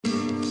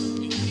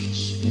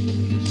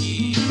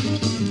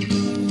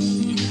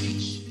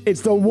It's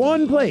the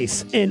one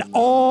place in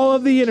all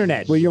of the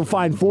internet where you'll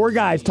find four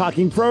guys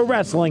talking pro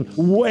wrestling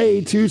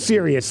way too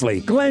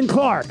seriously. Glenn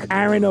Clark,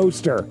 Aaron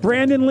Oster,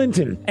 Brandon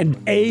Linton, and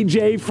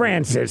AJ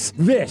Francis.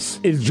 This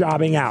is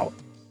Jobbing Out.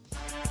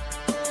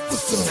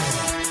 What's up?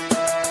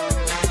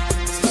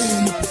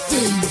 Stand up and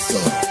say what's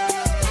up.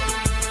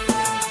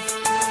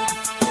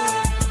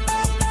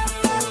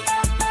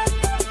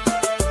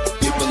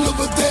 People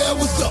over there,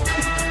 what's up?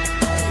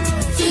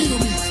 Feel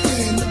me,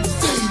 stand up and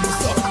say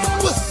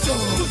what's up.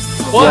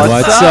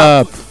 What's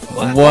up?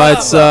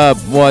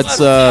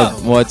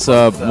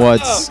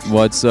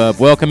 What's up?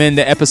 Welcome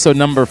into episode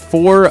number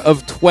 4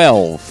 of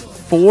 12.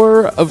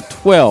 4 of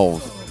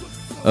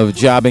 12 of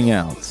Jobbing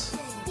Out.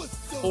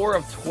 4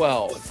 of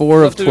 12.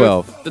 4 of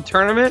 12. The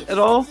tournament at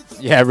all?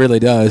 Yeah, it really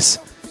does.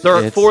 There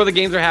are 4 of the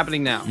games are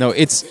happening now. No,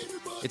 it's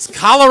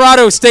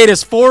Colorado State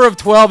is 4 of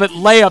 12 at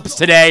layups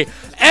today.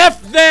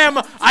 F them!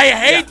 I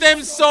hate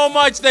them so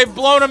much. They've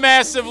blown a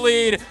massive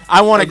lead.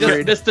 I want to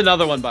just missed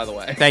another one, by the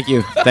way. Thank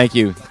you.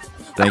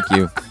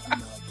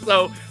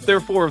 So they're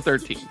 4 of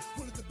 13.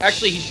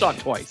 Actually, he shot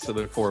twice, so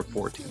they're 4 of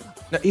 14.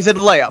 No, he said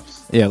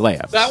layups. Yeah,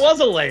 layups. That was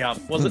a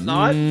layup, was it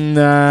not?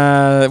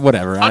 Nah,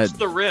 whatever. Touched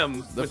the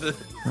rim.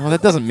 Well,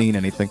 that doesn't mean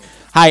anything.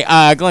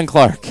 Hi, Glenn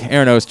Clark,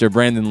 Aaron Oster,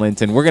 Brandon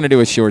Linton. We're going to do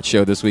a short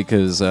show this week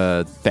because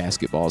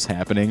basketball's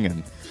happening,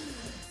 and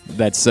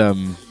that's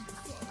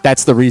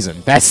the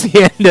reason. That's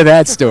the end of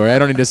that story. I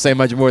don't need to say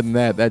much more than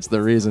that. That's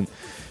the reason.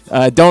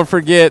 Don't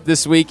forget,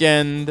 this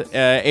weekend,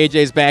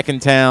 AJ's back in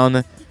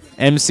town.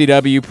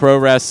 MCW Pro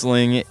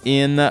Wrestling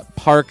in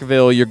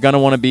Parkville. You're going to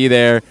want to be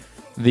there.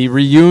 The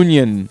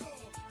reunion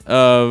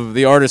of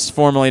the artists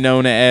formerly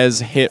known as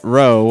Hit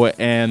Row,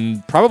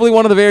 and probably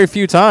one of the very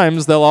few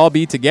times they'll all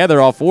be together,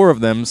 all 4 of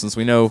them, since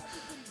we know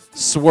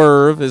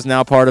Swerve is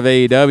now part of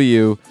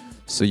AEW.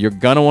 So you're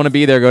going to want to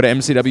be there. Go to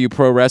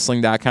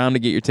mcwprowrestling.com to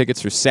get your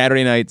tickets for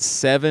Saturday night,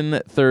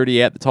 7:30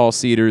 at the Tall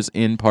Cedars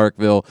in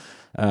Parkville.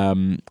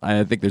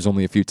 I think there's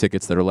only a few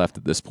tickets that are left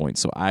at this point,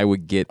 so I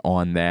would get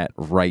on that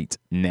right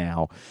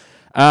now.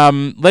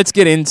 Let's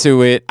get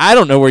into it. I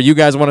don't know where you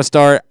guys want to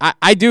start.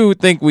 I do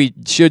think we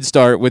should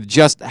start with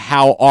just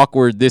how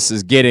awkward this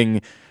is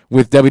getting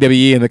with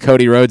WWE and the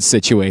Cody Rhodes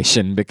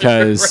situation,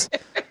 because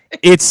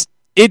it's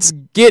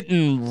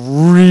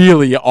getting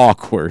really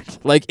awkward.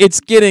 Like, it's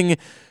getting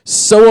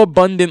so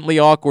abundantly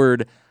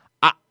awkward.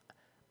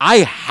 I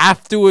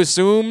have to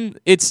assume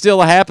it's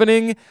still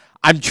happening.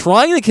 I'm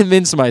trying to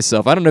convince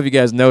myself. I don't know if you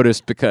guys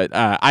noticed, because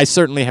I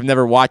certainly have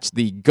never watched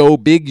the Go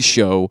Big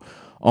show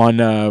on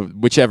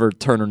whichever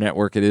Turner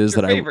network it is.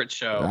 Your that favorite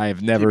show. I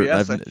have never.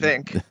 TBS, I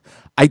think.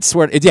 I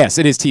swear, yes,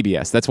 it is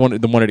TBS. That's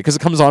the one because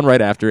it comes on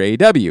right after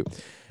AEW.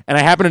 And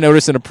I happened to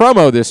notice in a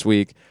promo this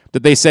week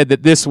that they said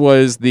that this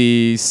was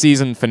the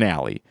season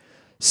finale.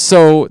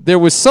 So there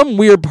was some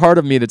weird part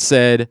of me that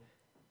said,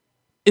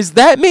 is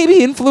that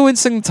maybe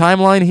influencing the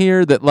timeline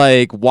here? That,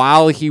 like,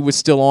 while he was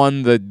still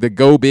on the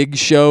Go Big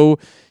show,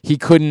 he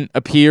couldn't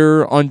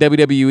appear on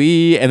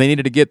WWE, and they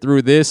needed to get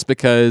through this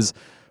because,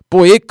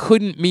 boy, it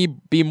couldn't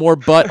be more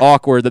butt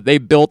awkward that they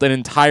built an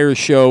entire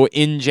show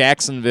in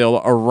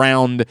Jacksonville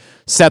around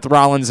Seth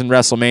Rollins and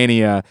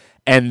WrestleMania,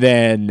 and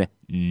then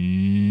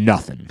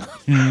nothing.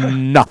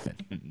 Nothing.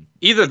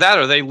 Either that,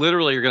 or they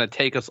literally are going to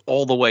take us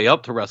all the way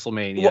up to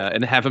WrestleMania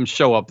and have him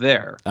show up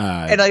there.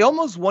 And I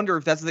almost wonder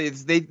if that's they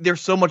think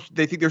there's so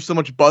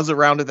much buzz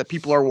around it that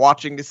people are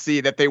watching to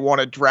see that they want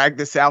to drag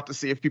this out to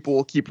see if people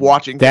will keep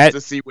watching to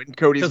see when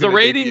Cody's. Because the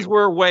ratings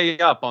were way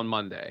up on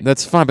Monday.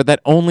 That's fine, but that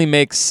only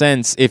makes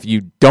sense if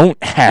you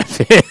don't have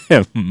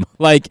him.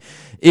 Like,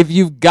 if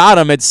you've got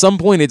him, at some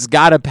point it's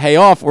got to pay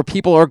off, or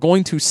people are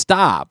going to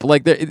stop.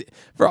 Like,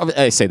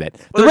 I say that.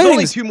 Well, there's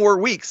only 2 more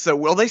weeks, so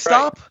will they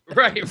stop?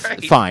 Right.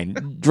 Fine.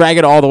 Drag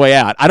it all the way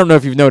out. I don't know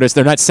if you've noticed,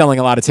 they're not selling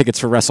a lot of tickets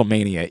for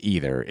WrestleMania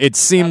either. It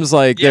seems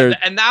like they're...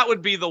 And that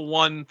would be the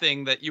one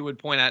thing that you would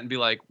point at and be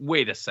like,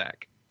 wait a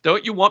sec.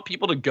 Don't you want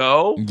people to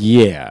go?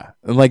 Yeah.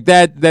 Like,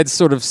 that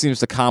sort of seems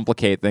to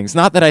complicate things.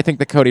 Not that I think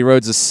that Cody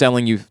Rhodes is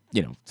selling you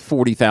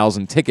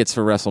 40,000 tickets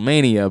for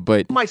WrestleMania,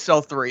 but... He might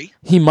sell 3.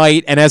 He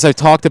might, and as I've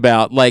talked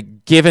about,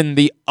 like, given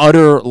the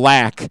utter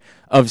lack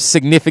of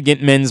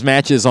significant men's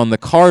matches on the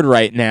card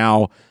right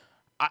now,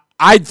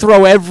 I'd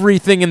throw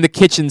everything in the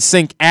kitchen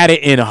sink at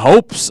it in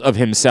hopes of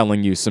him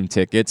selling you some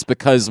tickets,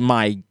 because,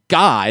 my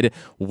God,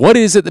 what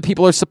is it that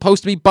people are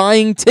supposed to be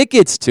buying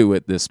tickets to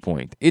at this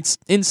point? It's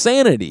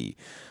insanity.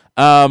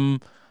 I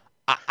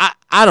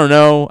don't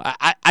know.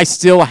 I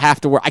still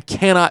have to work. I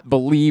cannot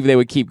believe they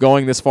would keep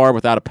going this far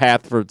without a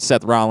path for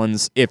Seth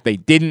Rollins if they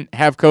didn't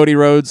have Cody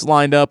Rhodes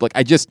lined up. Like,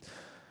 I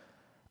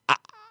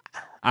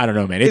don't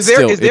know, man. Is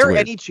there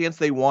any chance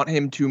they want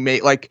him to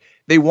make, like,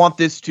 they want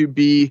this to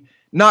be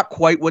not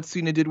quite what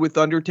Cena did with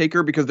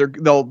Undertaker, because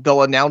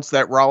they'll announce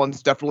that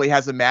Rollins definitely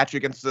has a match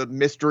against a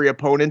mystery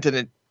opponent,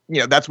 and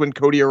that's when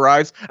Cody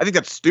arrives. I think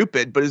that's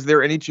stupid, but is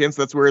there any chance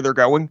that's where they're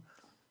going?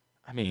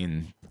 I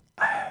mean,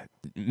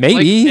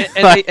 maybe.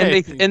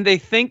 And they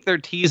think they're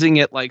teasing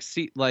it like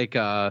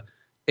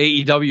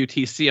AEW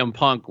TCM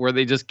Punk, where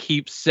they just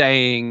keep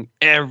saying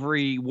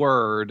every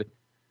word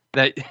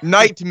that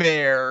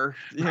Nightmare,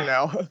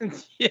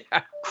 yeah.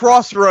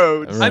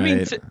 Crossroads. Right. I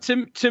mean,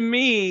 to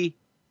me,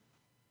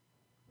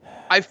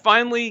 I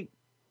finally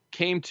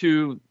came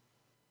to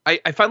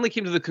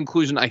the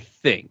conclusion, I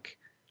think,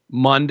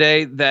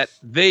 Monday, that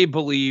they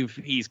believe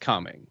he's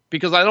coming,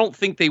 because I don't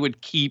think they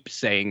would keep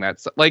saying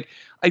that. Like,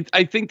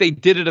 I think they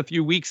did it a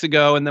few weeks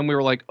ago, and then we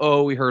were like,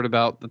 oh, we heard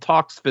about the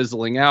talks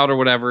fizzling out or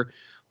whatever.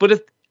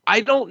 But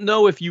I don't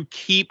know if you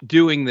keep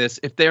doing this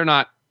if they're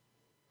not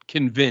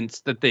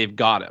convinced that they've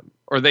got him,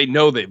 or they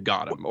know they've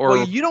got him, or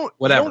well, you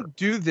don't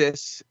do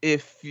this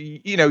if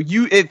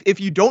if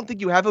you don't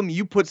think you have him,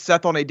 you put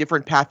Seth on a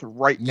different path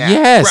right now.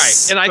 Yes.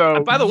 Right. And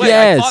So, by the way,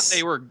 yes. I thought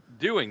they were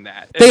doing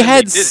that. And They then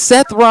had did it.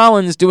 Seth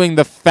Rollins doing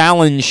the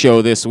Fallon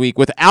show this week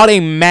without a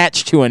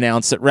match to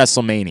announce at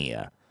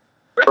WrestleMania.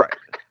 Right.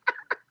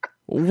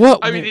 What?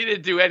 I mean, he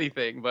didn't do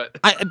anything, but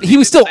He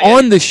was still say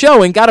on the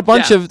show and got a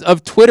bunch Yeah.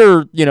 of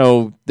Twitter,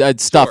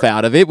 stuff Sure.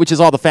 out of it, which is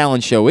all the Fallon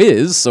show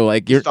is. So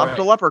like, you're Stop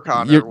the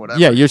leprechaun you're, or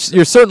whatever. yeah, you're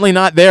certainly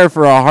not there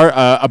for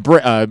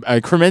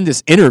a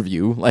tremendous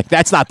interview. Like,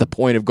 that's not the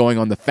point of going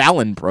on the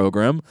Fallon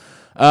program.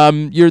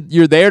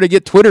 You're there to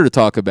get Twitter to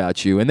talk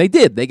about you, and they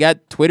did. They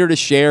got Twitter to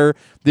share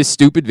this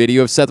stupid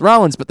video of Seth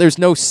Rollins, but there's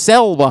no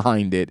sell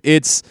behind it.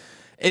 It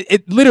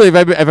literally, if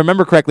I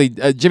remember correctly,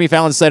 Jimmy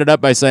Fallon set it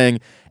up by saying,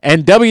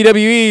 "And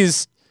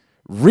WWE's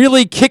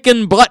really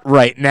kicking butt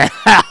right now."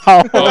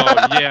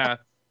 oh yeah,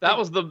 that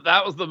was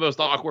the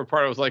most awkward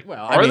part. I was like,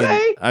 are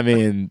they? I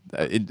mean,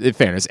 in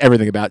fairness,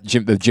 everything about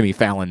the Jimmy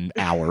Fallon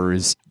hour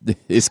is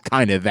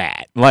kind of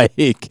that.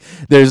 Like,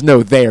 there's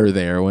no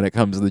there when it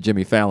comes to the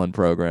Jimmy Fallon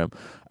program.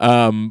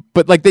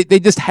 But like, they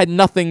just had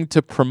nothing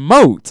to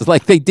promote.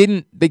 Like, they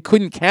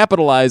couldn't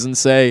capitalize and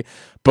say,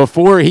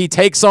 before he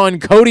takes on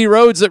Cody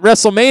Rhodes at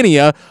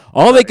WrestleMania,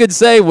 all they could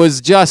say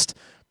was just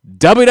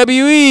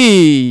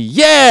WWE.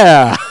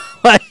 Yeah.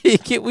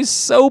 Like, it was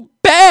so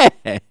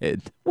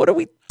bad. What are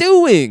we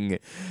doing?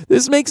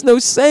 This makes no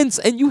sense,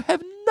 and you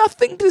have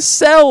nothing to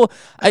sell.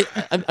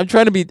 I'm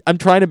trying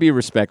to be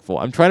respectful.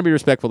 I'm trying to be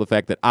respectful of the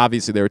fact that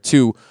obviously there are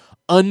two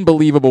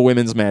unbelievable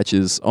women's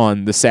matches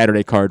on the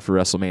Saturday card for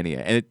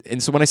WrestleMania,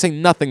 and so when I say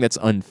nothing, that's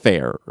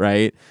unfair,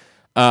 right?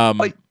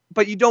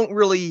 But you don't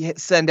really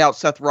send out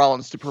Seth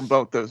Rollins to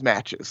promote those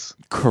matches.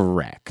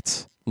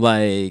 Correct.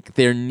 Like,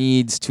 there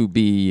needs to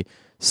be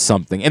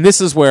something, and this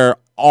is where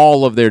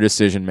all of their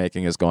decision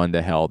making has gone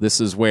to hell.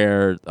 This is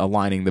where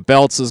aligning the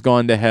belts has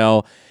gone to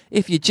hell.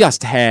 If you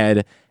just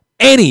had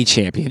any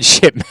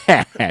championship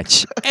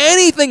match,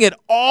 anything at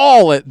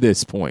all at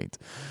this point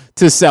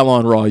to sell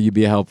on Raw, you'd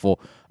be helpful.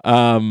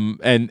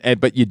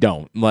 But you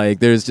don't. Like,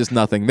 there's just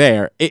nothing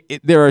there.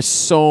 There are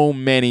so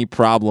many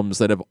problems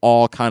that have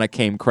all kind of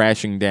came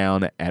crashing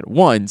down at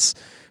once,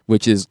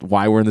 which is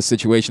why we're in the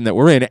situation that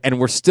we're in, and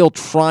we're still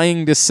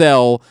trying to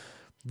sell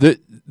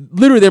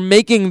literally they're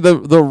making the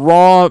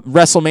Raw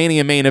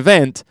WrestleMania main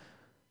event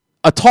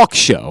a talk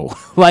show.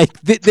 Like,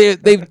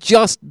 they've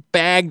just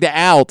bagged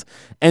out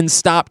and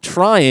stopped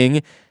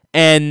trying,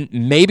 and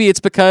maybe it's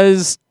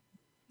because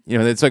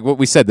it's like what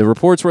we said. The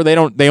reports were they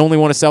only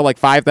want to sell like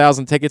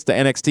 5,000 tickets to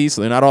NXT, so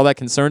they're not all that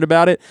concerned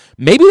about it.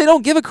 Maybe they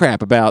don't give a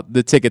crap about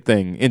the ticket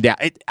thing.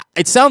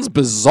 It sounds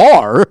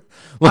bizarre.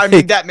 I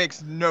mean, that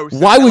makes no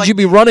sense. Why would you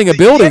be running a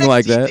building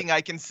like that? Thing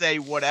I can say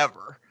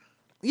whatever.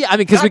 Yeah, I mean,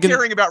 because we can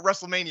caring about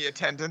WrestleMania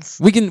attendance.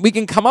 We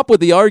can come up with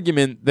the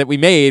argument that we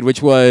made,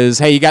 which was,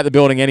 hey, you got the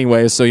building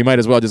anyway, so you might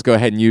as well just go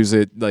ahead and use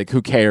it. Like,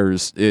 who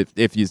cares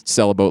if you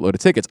sell a boatload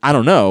of tickets? I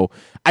don't know.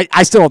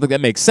 I still don't think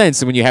that makes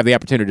sense when you have the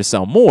opportunity to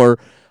sell more.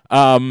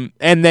 And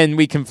then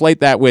we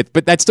conflate that with,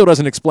 but that still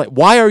doesn't explain,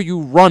 why are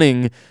you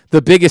running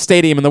the biggest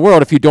stadium in the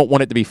world if you don't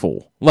want it to be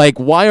full? Like,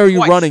 why are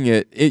you running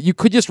it? You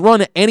could just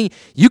run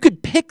you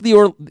could pick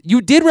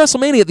you did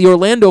WrestleMania at the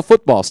Orlando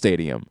Football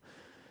Stadium.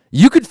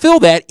 You could fill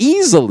that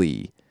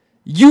easily.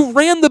 You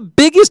ran the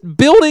biggest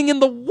building in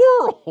the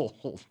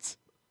world.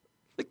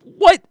 Like,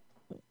 what?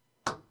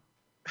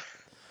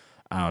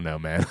 I don't know,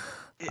 man.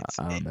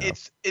 I don't know.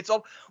 It's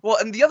all well,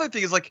 and the other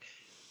thing is, like,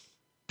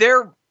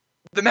 the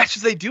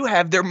matches they do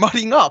have, they're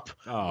mudding up.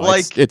 Oh,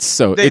 like, it's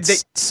so they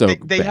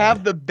bad.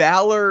 have the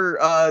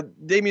Balor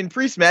Damian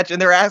Priest match,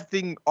 and they're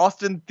asking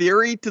Austin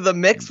Theory to the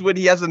mix when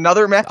he has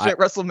another match at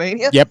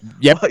WrestleMania.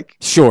 Yep. Like,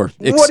 sure.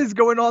 What is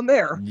going on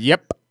there?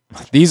 Yep.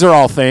 These are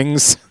all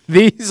things.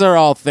 These are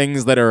all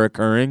things that are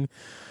occurring.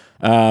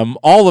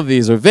 All of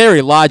these are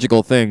very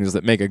logical things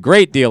that make a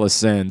great deal of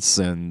sense.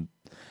 And,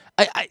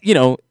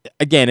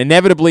 again,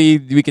 inevitably,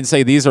 we can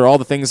say these are all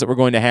the things that were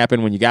going to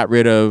happen when you got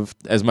rid of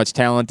as much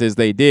talent as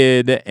they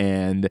did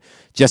and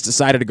just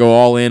decided to go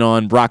all in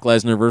on Brock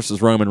Lesnar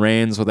versus Roman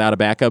Reigns without a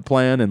backup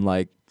plan. And,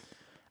 like,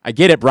 I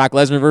get it. Brock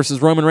Lesnar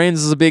versus Roman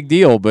Reigns is a big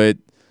deal, but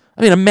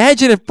I mean,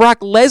 imagine if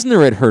Brock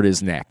Lesnar had hurt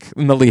his neck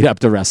in the lead up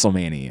to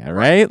WrestleMania,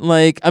 right?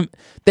 Like,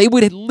 they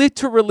would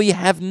literally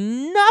have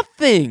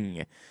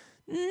nothing.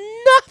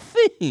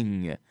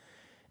 Nothing.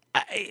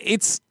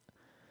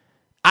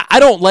 I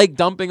don't like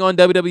dumping on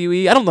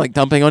WWE. I don't like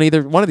dumping on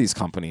either one of these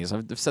companies.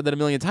 I've said that a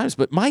million times.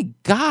 But my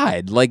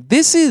God, like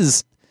this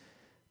is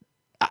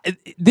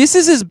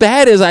as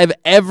bad as I've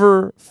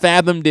ever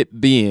fathomed it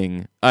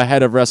being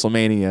ahead of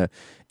WrestleMania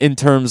in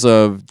terms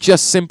of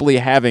just simply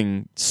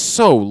having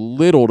so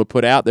little to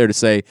put out there to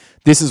say,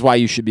 this is why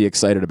you should be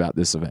excited about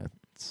this event.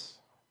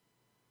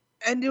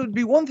 And it would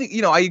be one thing,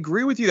 I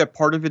agree with you that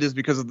part of it is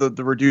because of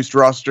the reduced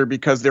roster,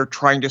 because they're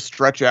trying to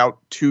stretch out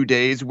 2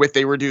 days with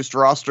a reduced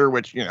roster,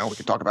 which, we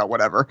can talk about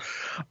whatever.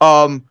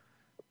 But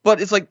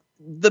it's like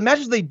the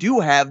matches they do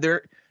have,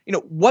 they're,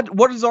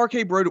 what is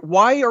RK Bro?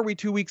 Why are we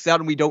 2 weeks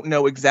out and we don't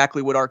know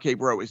exactly what RK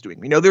Bro is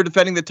doing? We know they're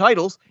defending the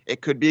titles.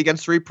 It could be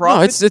against Street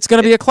Profits. No, it's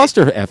going to be a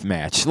cluster F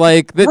match.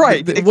 Like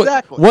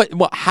exactly.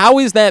 What? How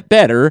is that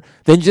better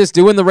than just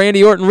doing the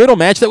Randy Orton Riddle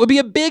match? That would be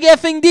a big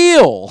effing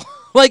deal.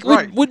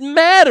 Would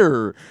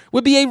matter.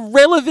 Would be a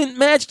relevant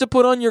match to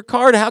put on your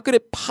card. How could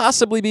it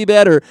possibly be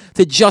better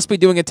to just be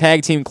doing a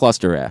tag team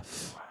cluster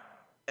F?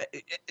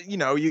 You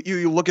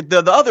look at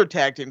the other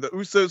tag team, the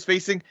Usos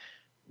facing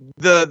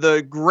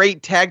the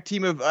great tag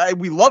team of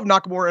we love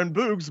Nakamura and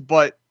Boogs,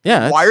 but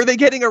why are they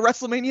getting a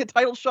WrestleMania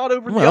title shot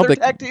over the other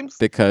tag teams?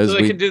 Because so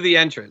they can do the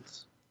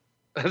entrance.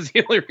 That's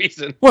the only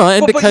reason. Well,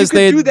 and because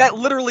but you could do that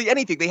literally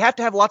anything. They have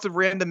to have lots of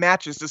random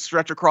matches to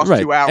stretch across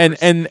 2 hours.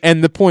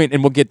 And the point,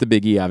 and we'll get to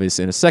Big E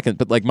obviously in a second,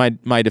 but like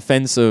my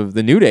defense of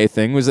the New Day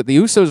thing was that the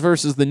Usos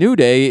versus the New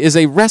Day is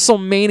a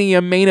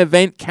WrestleMania main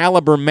event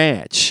caliber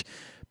match,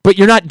 but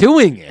you're not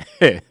doing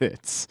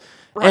it.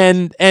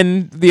 Right.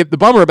 And the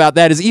bummer about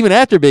that is even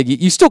after Big E,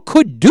 you still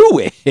could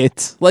do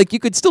it. Like you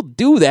could still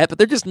do that, but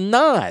they're just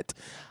not.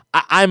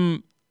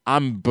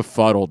 I'm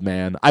befuddled,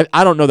 man.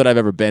 I don't know that I've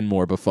ever been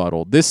more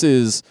befuddled. This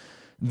is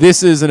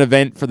an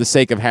event for the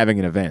sake of having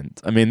an event.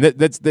 I mean,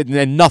 that's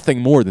and nothing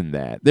more than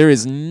that. There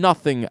is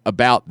nothing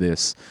about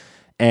this.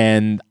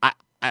 And I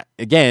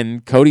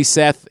again, Cody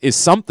Seth is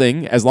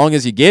something as long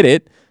as you get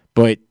it,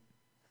 but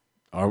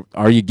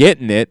are you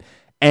getting it?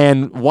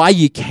 And why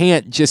you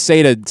can't just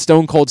say to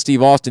Stone Cold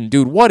Steve Austin,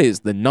 dude, what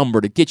is the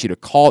number to get you to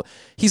call?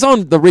 He's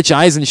on the Rich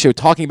Eisen show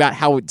talking about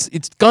how it's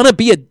gonna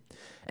be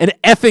an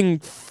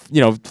effing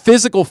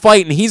physical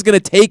fight, and he's going to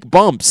take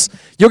bumps.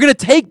 You're going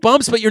to take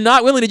bumps, but you're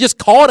not willing to just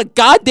call it a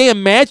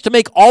goddamn match to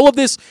make all of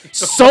this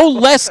so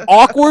less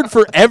awkward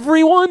for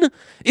everyone?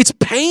 It's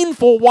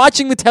painful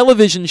watching the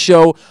television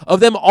show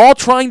of them all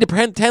trying to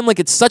pretend like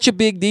it's such a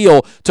big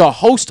deal to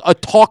host a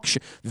talk show.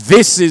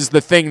 This is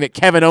the thing that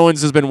Kevin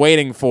Owens has been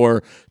waiting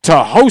for,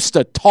 to host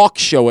a talk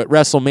show at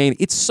WrestleMania.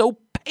 It's so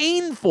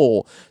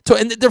painful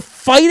and they're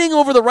fighting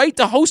over the right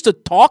to host a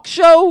talk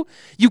show.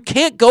 You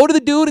can't go to the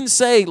dude and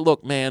say,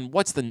 look, man,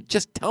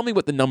 just tell me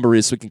what the number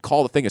is so we can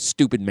call the thing a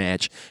stupid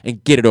match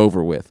and get it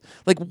over with.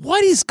 Like,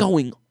 what is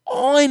going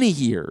on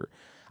here?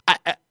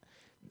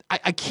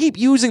 I keep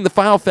using the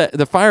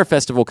Fyre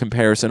Festival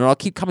comparison, and I'll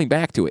keep coming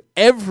back to it.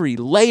 Every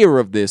layer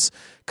of this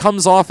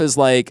comes off as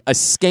like a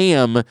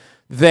scam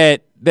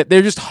that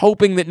they're just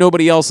hoping that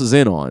nobody else is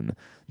in on.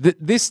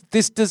 This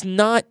does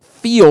not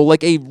feel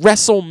like a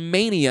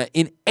WrestleMania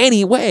in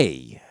any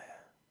way.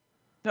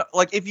 No,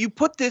 like if you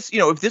put this,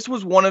 if this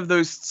was one of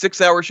those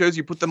 6-hour shows,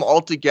 you put them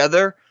all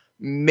together,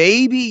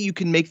 maybe you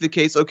can make the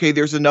case, okay,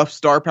 there's enough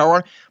star power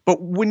on.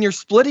 But when you're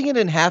splitting it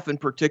in half in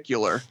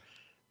particular,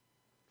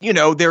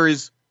 there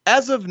is,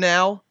 as of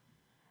now,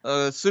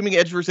 assuming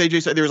Edge versus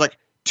AJ, there's like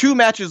 2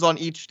 matches on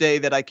each day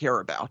that I care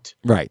about.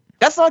 Right.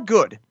 That's not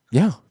good.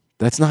 Yeah,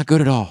 that's not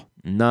good at all.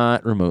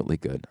 Not remotely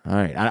good. All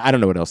right. I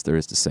don't know what else there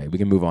is to say. We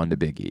can move on to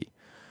Big E.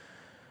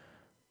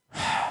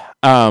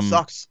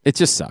 Sucks. It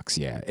just sucks,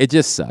 yeah. It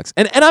just sucks.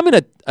 And I'm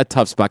in a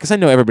tough spot because I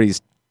know everybody's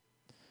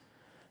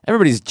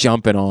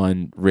jumping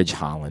on Ridge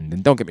Holland.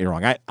 And don't get me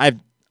wrong,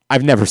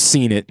 I've never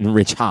seen it in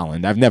Ridge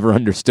Holland. I've never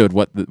understood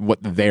what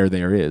the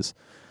there is.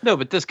 No,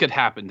 but this could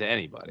happen to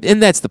anybody.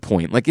 And that's the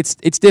point. Like it's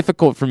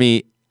difficult for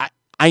me.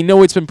 I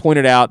know it's been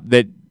pointed out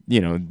that,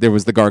 there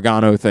was the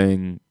Gargano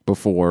thing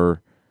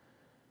before.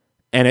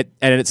 And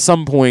at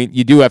some point,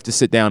 you do have to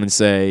sit down and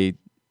say,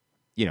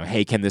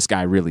 hey, can this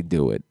guy really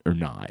do it or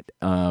not?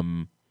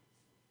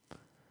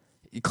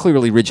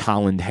 Clearly, Ridge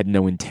Holland had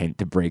no intent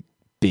to break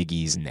Big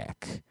E's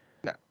neck.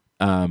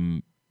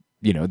 No.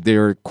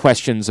 There are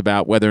questions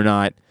about whether or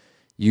not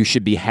you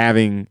should be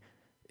having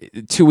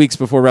 2 weeks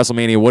before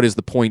WrestleMania. What is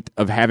the point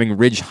of having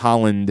Ridge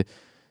Holland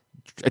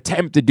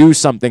attempt to do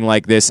something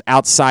like this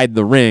outside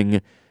the ring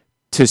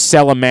to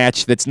sell a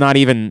match that's not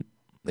even?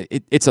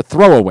 It's a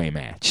throwaway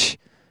match.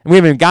 And we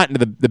haven't even gotten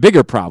to the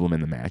bigger problem in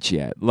the match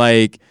yet.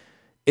 Like,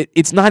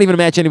 it's not even a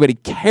match anybody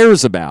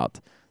cares about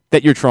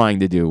that you're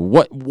trying to do.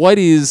 What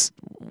is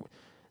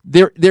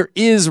there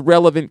is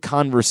relevant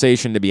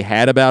conversation to be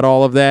had about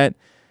all of that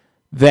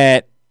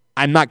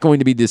I'm not going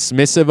to be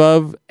dismissive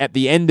of. At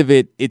the end of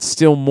it, it's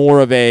still more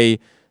of a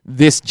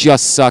this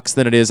just sucks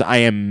than it is I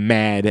am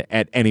mad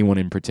at anyone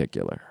in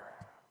particular.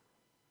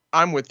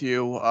 I'm with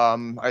you.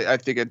 I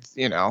think it's,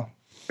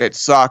 it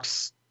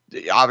sucks.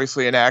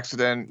 obviously an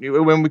accident.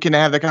 When we can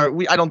have that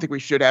I don't think we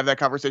should have that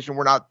conversation.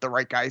 We're not the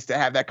right guys to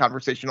have that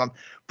conversation on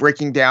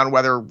breaking down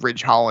whether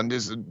Ridge Holland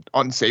is an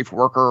unsafe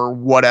worker or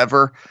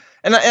whatever.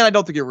 And I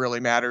don't think it really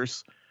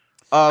matters.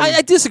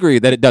 I disagree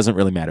that it doesn't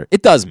really matter.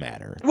 It does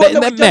matter. Well, no,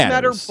 it does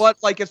matter, but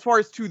like as far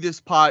as to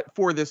this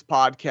for this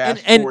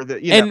podcast,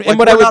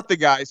 we're not the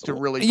guys to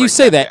really. You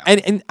say that,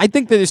 and I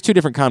think that there's two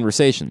different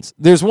conversations.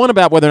 There's one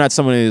about whether or not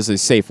someone is a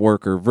safe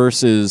worker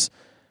versus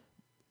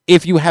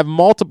if you have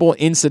multiple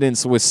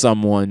incidents with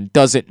someone,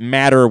 does it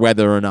matter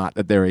whether or not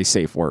that they're a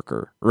safe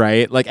worker,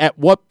 right? Like, at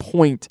what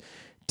point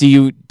do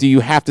you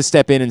have to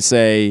step in and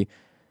say,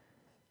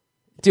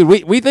 dude,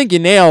 we think you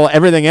nail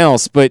everything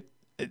else, but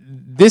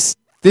this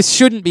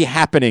shouldn't be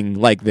happening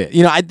like this.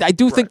 I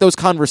do think those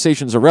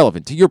conversations are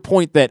relevant. To your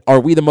point that are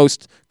we the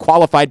most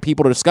qualified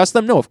people to discuss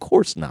them? No, of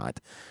course not.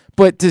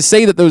 But to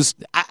say that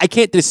I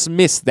can't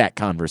dismiss that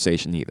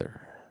conversation either.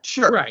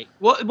 Sure. Right.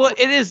 Well,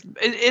 it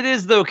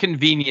is though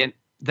convenient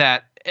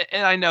that,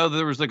 and I know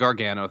there was the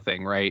Gargano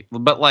thing, right?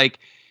 But like,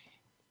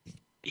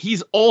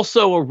 he's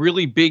also a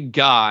really big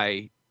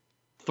guy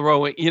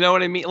throwing, you know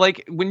what I mean?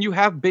 Like, when you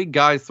have big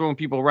guys throwing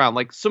people around,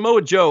 like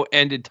Samoa Joe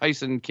ended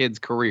Tyson Kidd's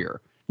career.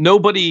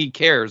 Nobody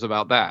cares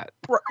about that.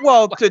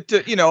 Well,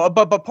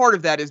 but part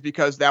of that is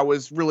because that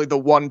was really the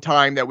one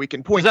time that we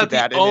can point to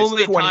that. The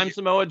only time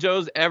Samoa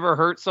Joe's ever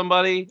hurt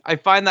somebody? I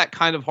find that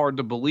kind of hard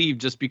to believe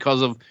just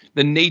because of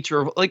the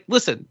nature of, like,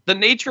 listen, the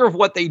nature of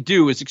what they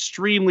do is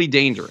extremely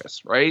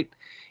dangerous, right?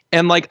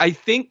 And like, I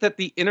think that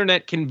the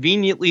internet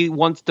conveniently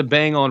wants to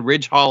bang on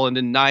Ridge Holland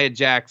and Nia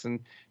Jackson,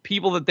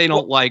 people that they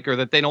don't like or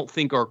that they don't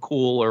think are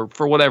cool or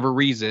for whatever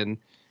reason.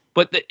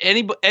 But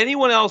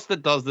anyone else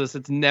that does this,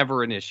 it's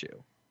never an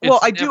issue.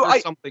 I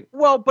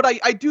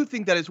do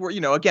think that is where,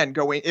 again,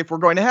 if we're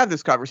going to have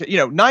this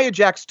conversation, Nia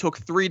Jax took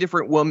 3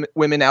 different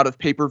women out of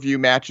pay-per-view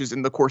matches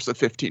in the course of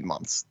 15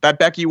 months. That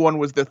Becky one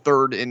was the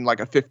third in like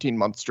a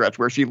 15-month stretch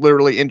where she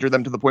literally injured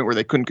them to the point where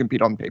they couldn't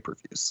compete on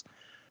pay-per-views.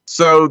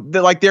 So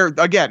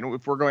again,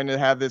 if we're going to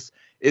have this,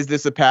 is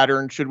this a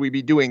pattern? Should we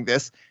be doing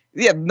this?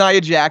 Yeah,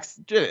 Nia Jax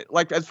did it.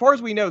 Like, as far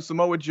as we know,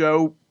 Samoa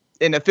Joe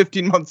in a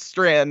 15-month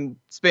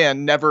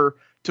span never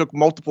took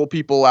multiple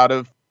people out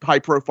of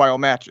high-profile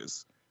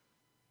matches.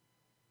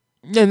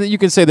 And you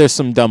can say there's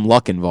some dumb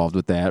luck involved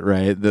with that,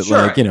 right? That,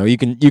 sure. Like,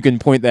 you can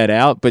point that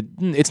out, but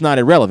it's not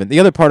irrelevant. The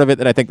other part of it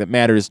that I think that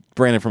matters,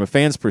 Brandon, from a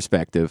fan's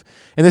perspective,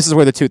 and this is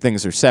where the two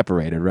things are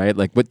separated, right?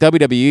 Like, what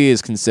WWE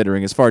is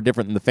considering is far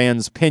different than the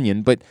fan's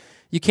opinion, but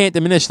you can't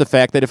diminish the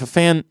fact that if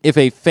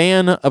a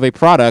fan of a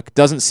product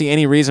doesn't see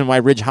any reason why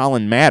Ridge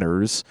Holland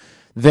matters,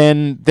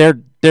 then they're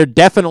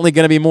definitely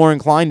going to be more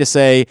inclined to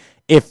say,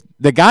 if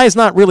the guy's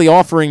not really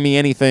offering me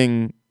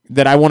anything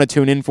that I want to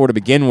tune in for to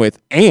begin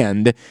with,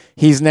 and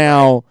he's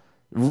now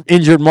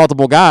injured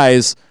multiple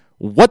guys,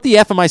 what the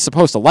F am I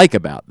supposed to like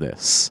about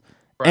this?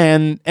 Right.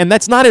 And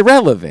that's not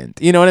irrelevant.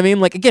 You know what I mean?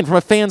 Like, again, from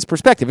a fan's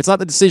perspective, it's not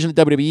the decision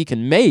that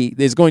WWE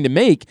is going to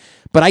make,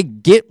 but I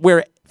get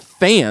where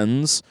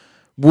fans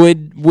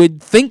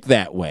would think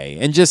that way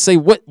and just say,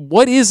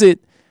 what is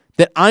it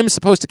that I'm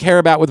supposed to care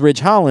about with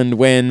Ridge Holland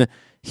when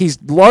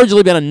he's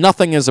largely been a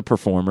nothing as a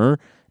performer?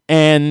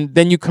 And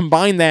then you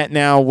combine that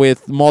now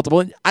with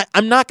multiple.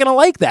 I'm not going to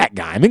like that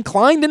guy. I'm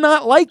inclined to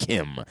not like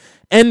him.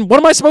 And what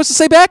am I supposed to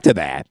say back to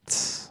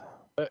that?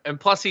 And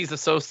plus, he's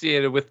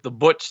associated with the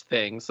Butch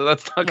thing, so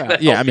that's not going to.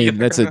 Yeah, I mean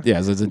it's a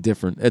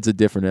different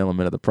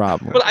element of the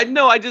problem. But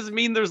I just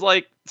mean there's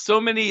like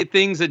so many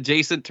things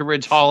adjacent to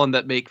Ridge Holland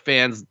that make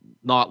fans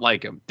not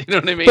like him. You know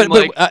what I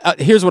mean? But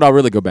here's what I'll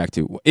really go back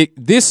to.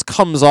 This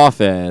comes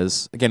off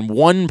as, again,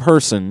 one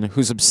person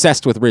who's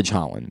obsessed with Ridge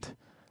Holland.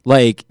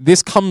 Like,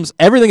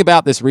 everything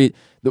about this,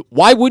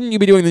 why wouldn't you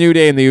be doing the New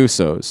Day and the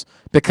Usos?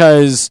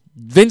 Because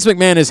Vince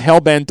McMahon is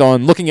hell-bent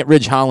on looking at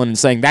Ridge Holland and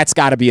saying, that's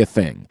got to be a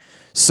thing.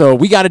 So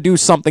we got to do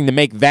something to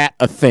make that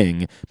a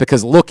thing,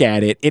 because look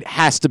at it, it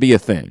has to be a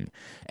thing.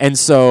 And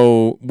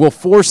so we'll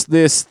force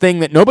this thing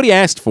that nobody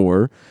asked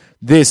for,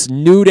 this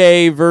New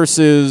Day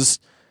versus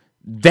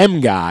them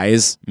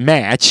guys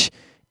match,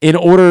 in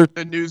order...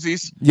 The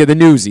Newsies. Yeah, the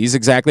Newsies,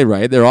 exactly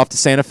right. They're off to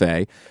Santa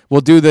Fe. We'll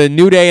do the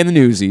New Day and the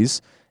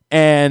Newsies.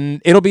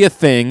 And it'll be a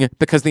thing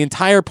because the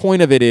entire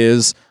point of it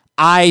is,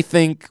 I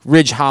think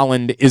Ridge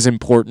Holland is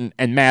important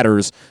and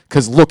matters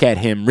because look at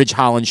him. Ridge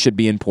Holland should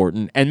be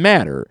important and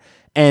matter.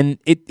 And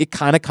it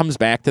kind of comes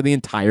back to the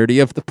entirety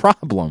of the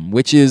problem,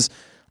 which is,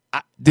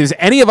 does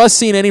any of us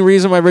see any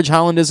reason why Ridge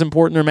Holland is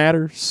important or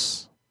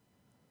matters?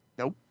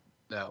 Nope.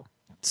 No.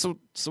 So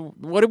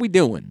what are we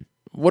doing?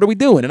 What are we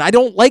doing? And I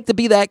don't like to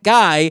be that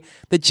guy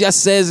that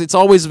just says it's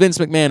always Vince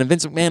McMahon and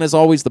Vince McMahon is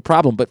always the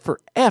problem. But for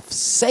F's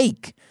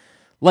sake,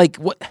 like,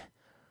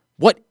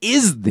 what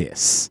is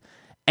this?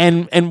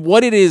 And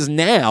what it is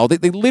now,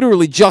 they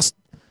literally just,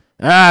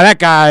 that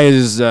guy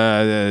is,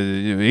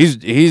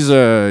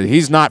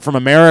 he's not from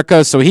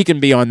America, so he can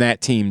be on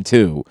that team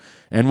too.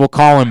 And we'll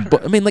call him,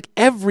 I mean, like,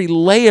 every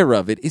layer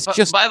of it is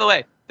just. By the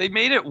way, they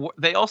made it,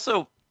 they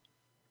also,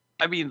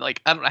 I mean,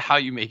 like, I don't know how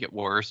you make it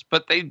worse,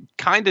 but they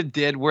kind of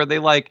did where they,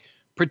 like,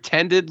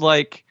 pretended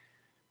like,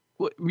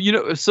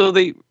 so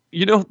they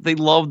they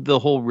loved the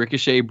whole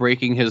Ricochet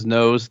breaking his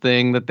nose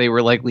thing that they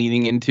were like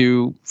leaning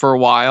into for a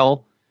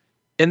while,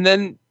 and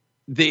then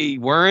they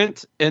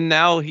weren't, and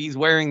now he's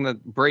wearing the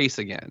brace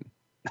again.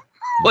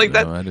 Like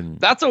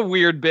that's a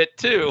weird bit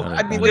too.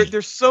 I mean,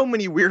 there's so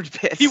many weird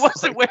bits. He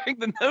wasn't wearing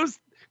the nose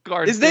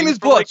guard. His name is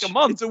Butch. Like a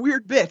month. It's a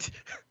weird bit.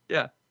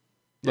 Yeah.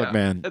 Look,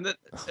 man.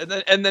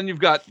 And then you've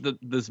got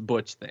this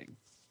Butch thing.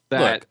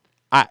 That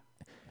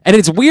and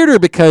it's weirder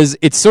because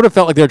it sort of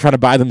felt like they were trying to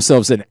buy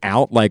themselves an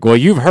out. Like, well,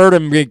 you've heard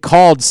him get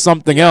called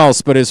something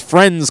else, but his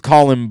friends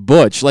call him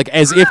Butch. Like,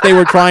 as if they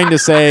were trying to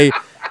say,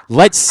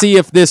 let's see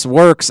if this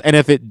works, and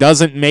if it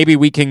doesn't, maybe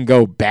we can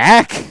go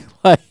back.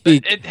 Like,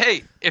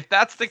 hey, if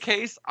that's the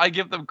case, I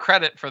give them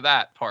credit for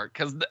that part,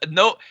 because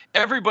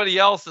everybody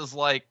else is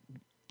like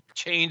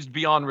changed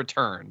beyond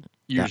return.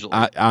 Usually,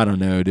 I don't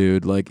know,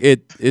 dude. Like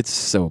it's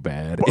so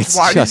bad. It's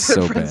Why just did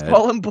so friends bad.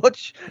 Call him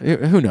Butch.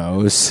 Who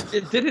knows?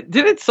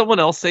 Didn't someone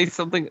else say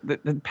something?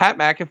 Did Pat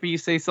McAfee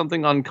say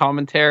something on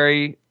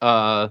commentary?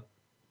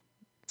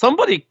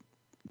 Somebody.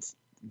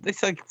 They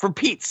said, for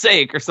Pete's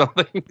sake, or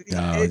something.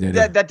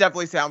 That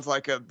definitely sounds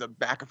like the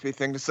McAfee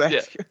thing to say.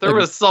 Yeah, there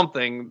was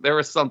something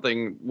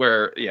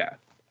where,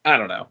 I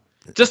don't know.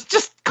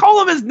 Just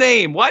call him his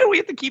name. Why do we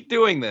have to keep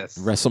doing this?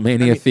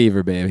 WrestleMania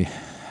fever, baby.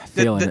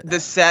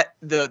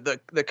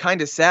 The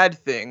kind of sad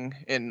thing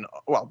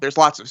there's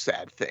lots of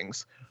sad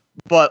things,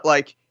 but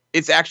like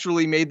it's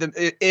actually made them.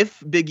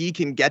 If Big E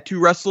can get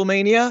to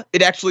WrestleMania,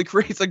 it actually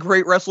creates a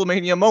great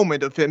WrestleMania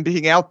moment of him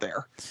being out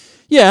there.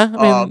 Yeah,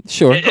 I mean,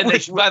 sure. And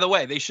by the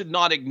way, they should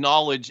not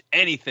acknowledge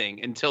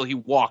anything until he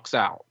walks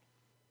out.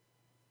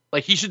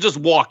 Like, he should just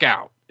walk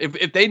out. If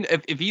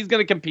he's going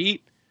to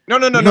compete. No,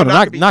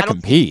 not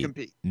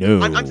compete.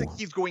 No, I'm saying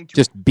he's going to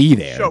just be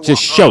there.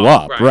 Just show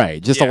up,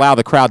 right? Just allow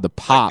the crowd to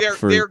pop. Like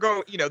they're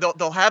going.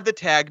 They'll have the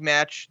tag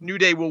match. New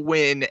Day will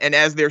win, and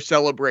as they're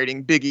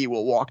celebrating, Big E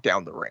will walk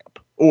down the ramp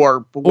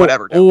or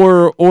whatever.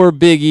 Or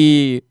Big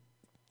E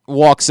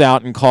walks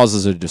out and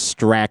causes a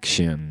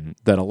distraction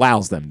that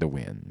allows them to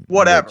win.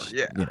 Whatever, which,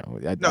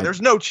 yeah.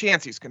 There's no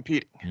chance he's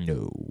competing.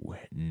 No.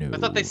 I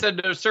thought they said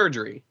no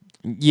surgery.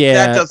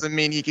 Yeah, that doesn't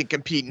mean he can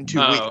compete in 2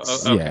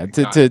 weeks. Okay, yeah,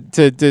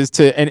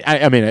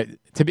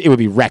 it would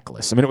be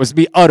reckless. I mean, it would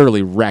be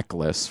utterly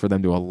reckless for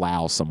them to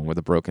allow someone with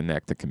a broken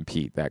neck to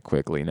compete that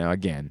quickly. Now,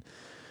 again,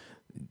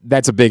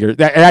 that's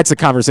a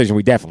conversation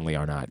we definitely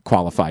are not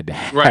qualified to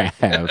have. Right.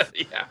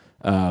 Yeah.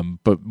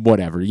 But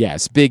whatever.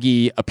 Yes, Big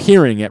E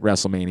appearing at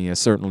WrestleMania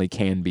certainly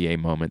can be a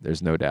moment.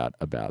 There's no doubt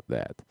about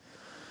that.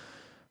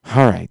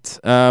 All right.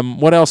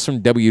 What else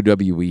from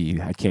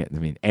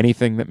WWE?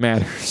 Anything that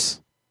matters.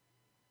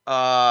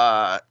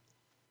 I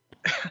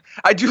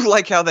do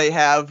like how they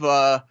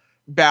have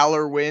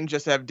Balor win,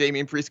 just have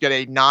Damian Priest get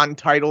a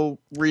non-title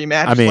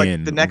rematch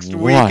like the next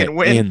week and win.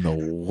 What in the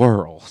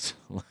world?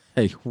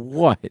 Like,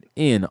 what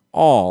in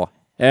all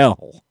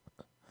hell?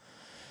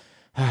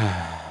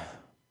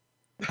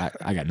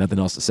 I got nothing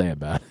else to say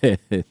about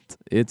it.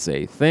 It's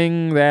a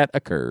thing that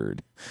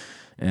occurred.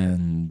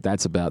 And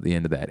that's about the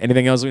end of that.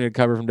 Anything else we need to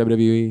cover from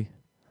WWE?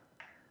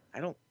 I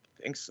don't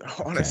think so,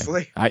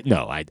 honestly. Okay. I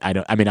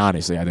don't. I mean,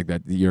 honestly, I think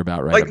that you're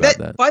about right about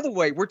that. By the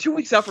way, we're 2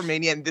 weeks out from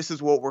Mania, and this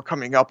is what we're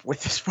coming up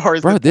with as far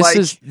as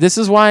this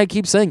is why I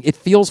keep saying it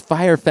feels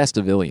Fire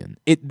Festivalian.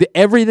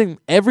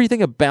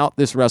 Everything about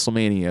this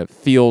WrestleMania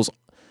feels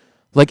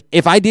like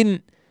if I've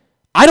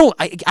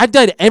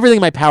done everything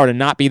in my power to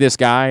not be this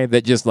guy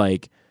that just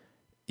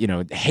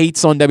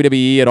hates on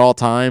WWE at all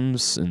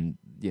times, and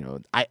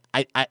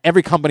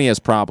every company has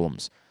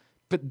problems,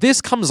 but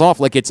this comes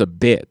off like it's a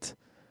bit.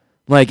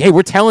 Like, hey,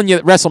 we're telling you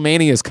that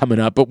WrestleMania is coming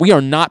up, but we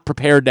are not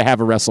prepared to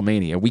have a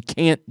WrestleMania. We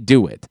can't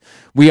do it.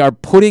 We are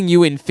putting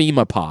you in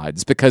FEMA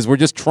pods because we're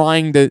just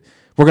we're going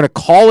to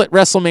call it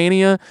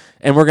WrestleMania,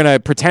 and we're going to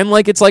pretend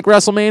like it's like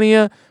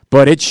WrestleMania,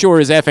 but it sure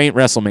as F ain't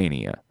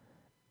WrestleMania.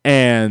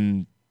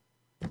 And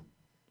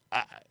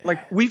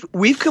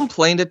we've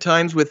complained at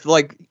times with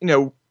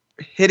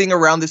hitting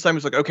around this time.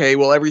 It's like, okay,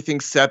 well,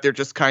 everything's set. They're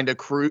just kind of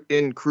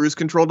in cruise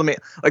control to me.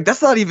 Like,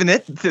 that's not even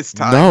it this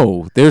time.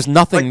 No, there's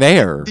nothing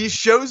there. These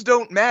shows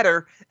don't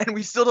matter, and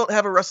we still don't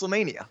have a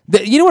WrestleMania.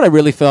 You know what I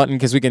really felt, and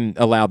because we can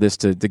allow this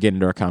to get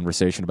into our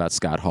conversation about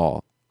Scott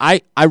Hall,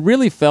 I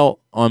really felt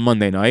on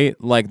Monday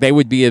night like they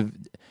would be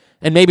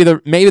and maybe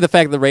the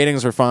fact that the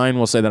ratings are fine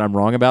will say that I'm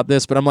wrong about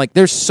this, but I'm like,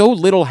 there's so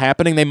little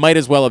happening, they might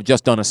as well have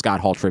just done a Scott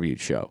Hall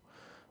tribute show.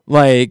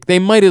 Like, they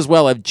might as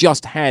well have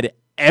just had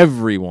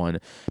everyone.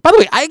 By the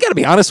way, I gotta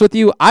be honest with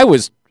you,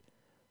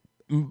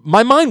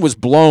 my mind was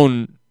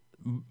blown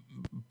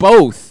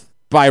both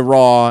by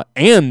Raw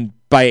and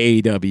by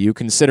AEW,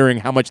 considering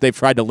how much they've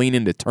tried to lean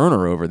into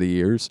Turner over the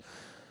years,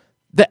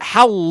 that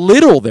how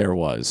little there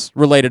was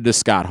related to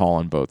Scott Hall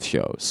on both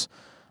shows.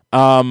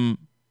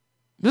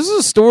 This is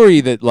a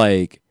story that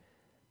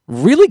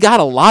really got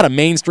a lot of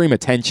mainstream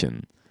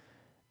attention,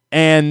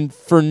 and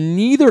for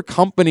neither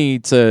company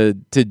to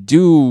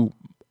do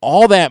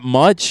all that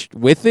much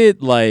with it,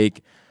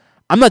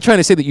 I'm not trying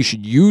to say that you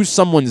should use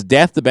someone's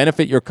death to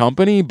benefit your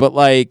company, but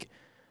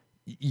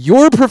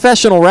you're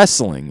professional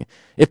wrestling.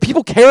 If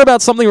people care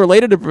about something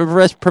related to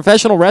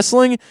professional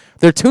wrestling,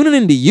 they're tuning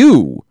into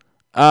you.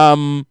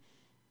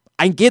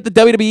 I get the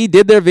WWE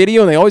did their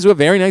video, and they always do a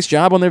very nice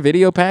job on their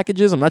video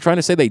packages. I'm not trying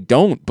to say they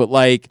don't, but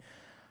like,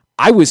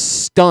 I was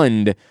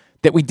stunned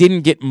that we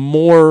didn't get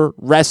more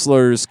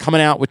wrestlers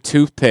coming out with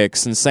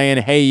toothpicks and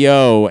saying, hey,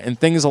 yo, and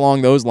things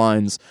along those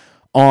lines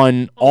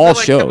on all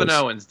shows. Kevin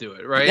Owens do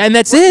it, right? And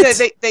that's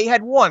it. They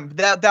had one.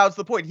 That was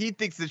the point. He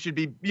thinks it should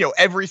be,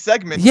 every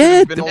segment. Yeah, should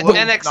have been a little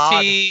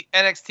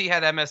NXT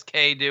had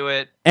MSK do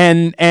it.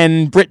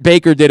 And Britt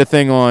Baker did a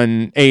thing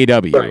on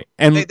AEW. Right.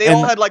 And they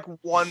all had like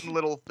one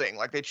little thing.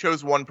 Like they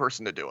chose one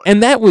person to do it.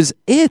 And that was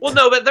it. Well,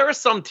 no, but there were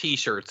some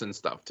T-shirts and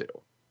stuff too.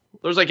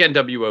 There's like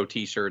NWO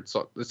T-shirts.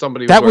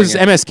 Somebody that was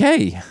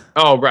MSK.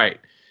 Oh, right.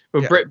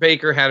 But Yeah. Britt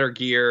Baker had her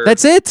gear.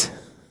 That's it.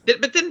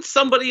 But didn't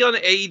somebody on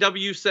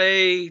AEW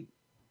say?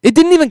 It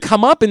didn't even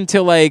come up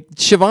until like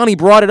Shivani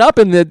brought it up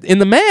in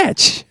the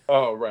match.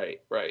 Oh,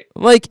 right.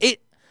 Like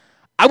it,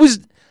 I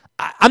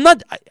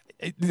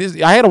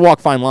had to walk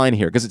fine line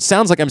here because it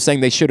sounds like I'm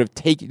saying they should have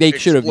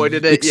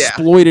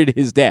exploited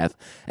his death,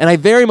 and I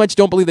very much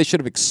don't believe they should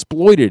have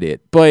exploited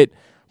it. But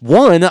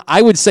one,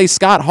 I would say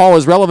Scott Hall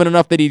is relevant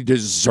enough that he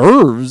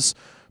deserves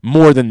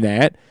more than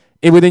that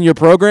within your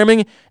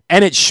programming.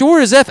 And it sure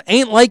as F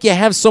ain't like you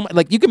have so much.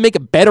 Like, you can make a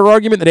better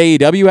argument that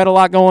AEW had a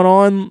lot going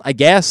on, I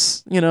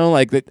guess.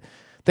 Like that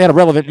they had a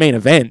relevant main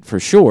event for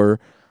sure.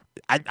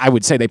 I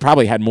would say they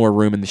probably had more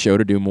room in the show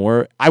to do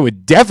more. I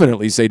would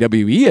definitely say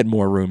WWE had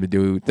more room to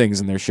do things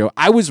in their show.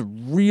 I was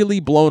really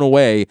blown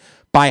away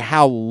by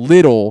how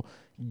little,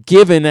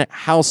 given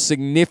how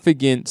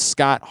significant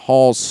Scott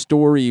Hall's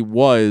story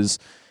was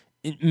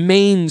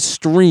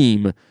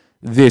mainstream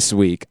this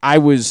week. I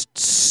was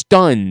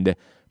stunned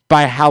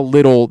by how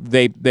little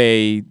they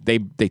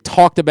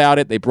talked about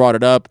it. They brought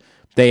it up.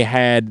 They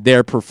had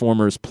their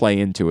performers play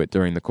into it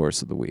during the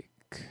course of the week.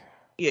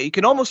 Yeah, you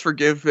can almost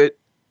forgive it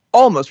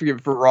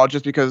for Raw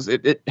just because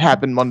it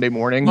happened Monday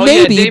morning. Oh,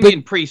 Maybe, yeah,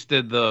 Damian Priest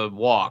did the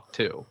walk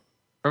too.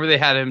 Remember they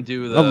had him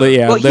do the.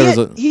 Well,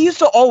 there he used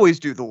to always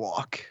do the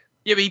walk.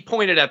 Yeah, but he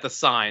pointed at the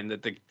sign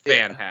that the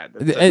fan had.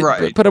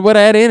 Right. But what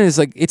I add in is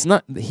like it's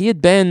not.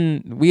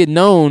 We had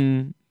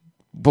known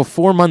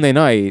before Monday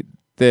night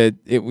that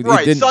it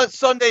didn't.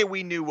 Sunday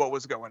we knew what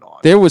was going on.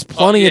 There was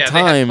plenty of they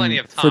had time plenty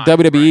of for time,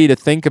 WWE right. to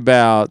think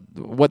about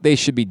what they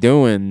should be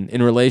doing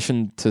in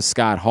relation to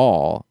Scott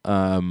Hall.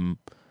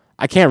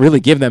 I can't really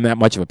give them that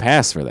much of a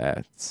pass for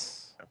that.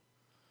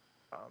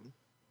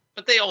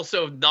 But they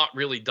also have not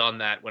really done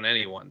that when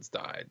anyone's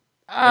died.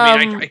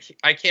 I mean,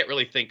 I can't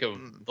really think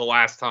of the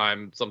last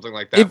time something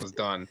like that was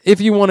done.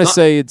 If you want to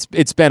say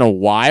it's been a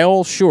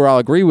while, sure, I'll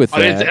agree with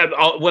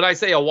that. When I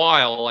say a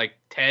while, like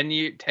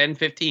 10,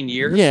 15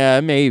 years?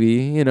 Yeah,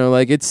 maybe.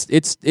 Like it's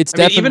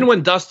definitely. Even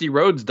when Dusty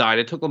Rhodes died,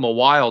 it took them a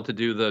while to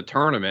do the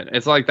tournament.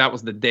 It's like that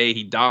was the day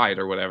he died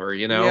or whatever,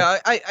 Yeah,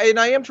 I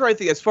am trying to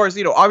think as far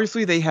as,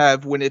 obviously they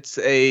have when it's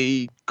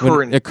a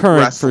current for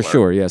wrestler.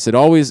 sure, yes.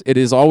 It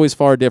is always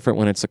far different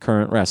when it's a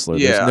current wrestler.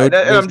 Yeah,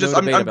 I'm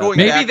going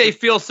maybe back they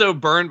feel so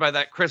burned by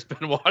that Chris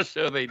Benoit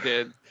show they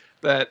did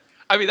that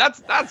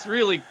that's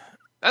really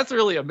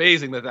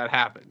amazing that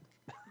happened.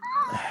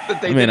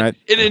 That they did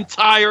an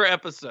entire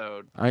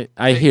episode.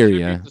 I hear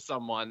you. To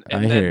someone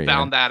and then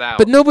found that out.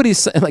 But nobody's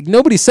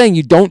saying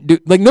you don't do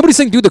nobody's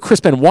saying do the Chris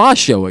Benoit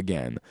show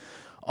again.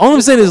 All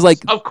I'm saying is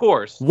of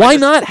course. Why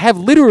not have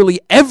literally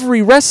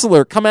every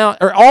wrestler come out,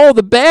 or all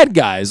the bad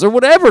guys or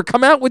whatever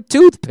come out with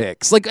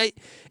toothpicks?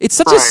 It's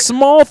such a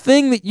small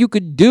thing that you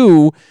could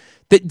do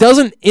that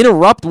doesn't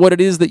interrupt what it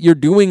is that you're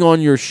doing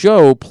on your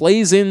show,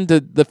 plays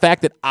into the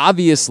fact that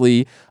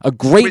obviously a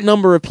great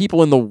number of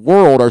people in the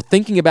world are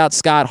thinking about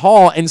Scott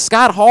Hall, and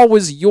Scott Hall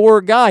was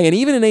your guy. And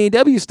even in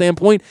AEW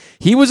standpoint,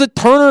 he was a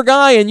Turner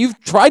guy, and you've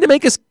tried to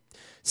make us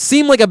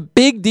seem like a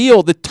big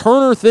deal. The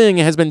Turner thing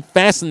has been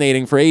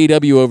fascinating for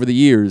AEW over the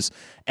years,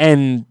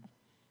 and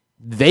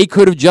they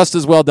could have just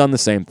as well done the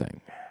same thing.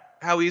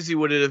 How easy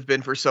would it have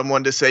been for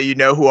someone to say, you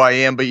know who I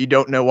am, but you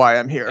don't know why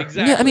I'm here?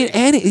 Exactly. Yeah, I mean,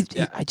 and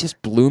it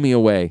just blew me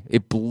away.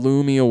 It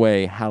blew me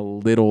away how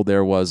little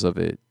there was of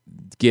it,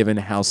 given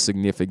how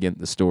significant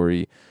the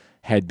story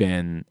had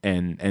been,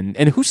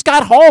 and who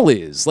Scott Hall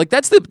is.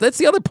 That's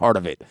the other part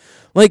of it.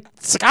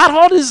 Scott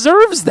Hall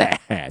deserves that.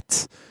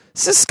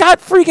 This is Scott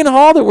freaking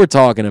Hall that we're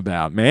talking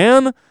about,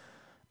 man.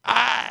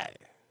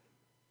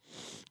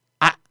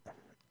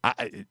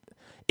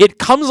 It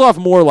comes off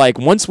more like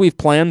once we've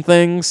planned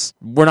things,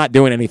 we're not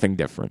doing anything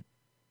different.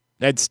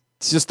 It's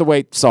just the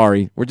way.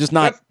 Sorry, we're just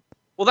not.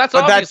 That's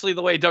obviously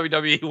the way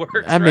WWE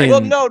works. I mean,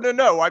 right? Well,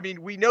 no. I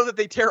mean, we know that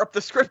they tear up the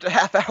script a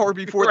half hour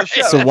before the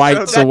show. So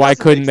why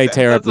couldn't they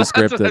tear up the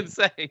script? That's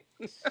what I'm saying.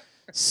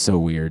 So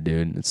weird,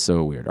 dude. It's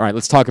so weird. All right,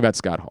 let's talk about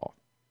Scott Hall.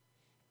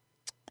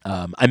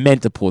 I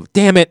meant to pull.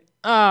 Damn it!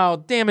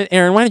 Oh, damn it,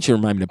 Aaron. Why didn't you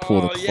remind me to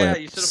pull the clip? Yeah,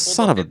 you should have pulled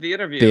Son of a the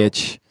interview.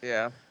 bitch.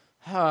 Yeah.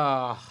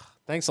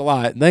 Thanks a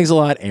lot,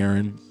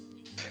 Aaron.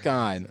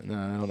 God, no,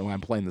 I don't know why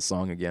I'm playing the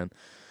song again.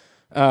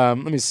 Let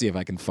me see if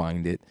I can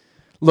find it.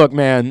 Look,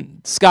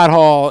 man, Scott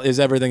Hall is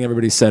everything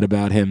everybody said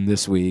about him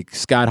this week.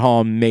 Scott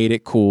Hall made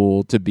it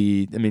cool to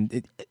be. I mean,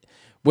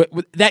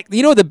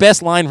 the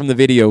best line from the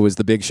video was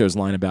the Big Show's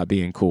line about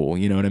being cool.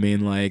 You know what I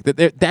mean? Like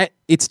that.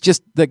 It's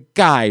just the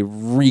guy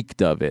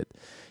reeked of it.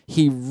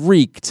 He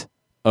reeked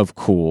of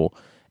cool,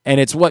 and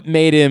it's what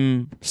made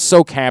him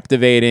so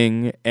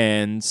captivating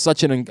and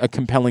such a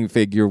compelling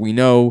figure. We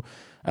know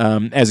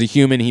as a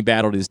human he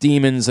battled his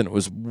demons, and it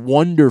was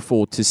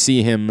wonderful to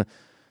see him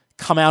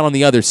come out on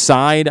the other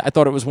side. I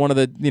thought it was one of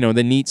the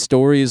neat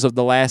stories of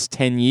the last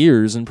 10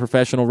 years in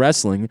professional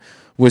wrestling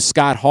was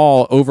Scott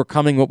Hall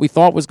overcoming what we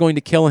thought was going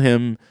to kill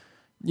him,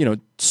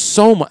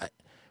 so much.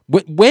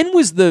 When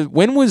was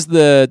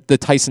the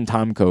Tyson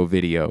Tomko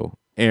video,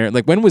 Aaron?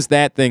 Like, when was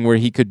that thing where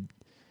he could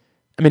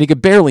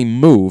barely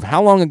move?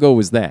 How long ago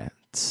was that?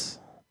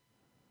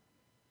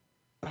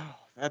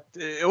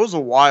 It was a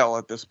while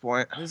at this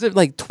point. Is it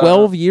like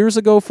 12 years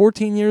ago,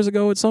 14 years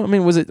ago?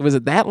 Was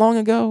it that long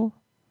ago?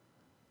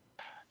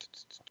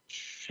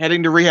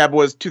 Heading to rehab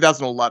was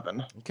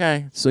 2011.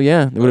 Okay, so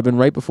yeah, it would have been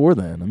right before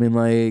then. I mean,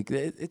 like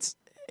it's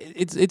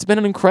been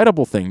an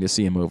incredible thing to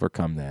see him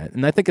overcome that,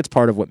 and I think it's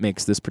part of what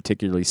makes this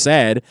particularly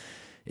sad,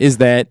 is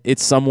that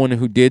it's someone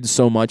who did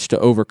so much to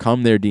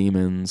overcome their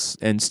demons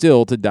and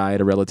still to die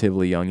at a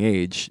relatively young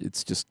age.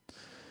 It's just,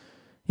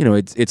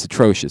 it's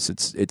atrocious.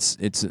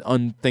 It's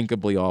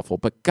unthinkably awful.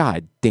 But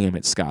God damn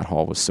it, Scott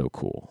Hall was so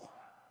cool.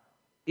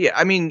 Yeah,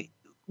 I mean,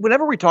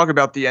 whenever we talk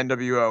about the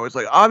NWO, it's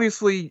like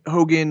obviously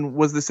Hogan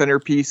was the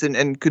centerpiece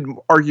and could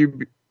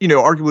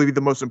arguably be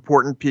the most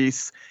important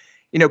piece.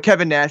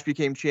 Kevin Nash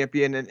became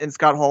champion and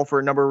Scott Hall, for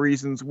a number of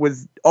reasons,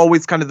 was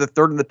always kind of the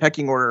third in the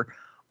pecking order.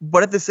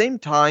 But at the same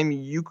time,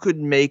 you could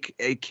make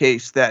a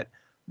case that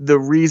the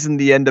reason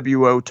the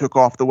NWO took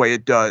off the way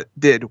it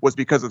did was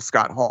because of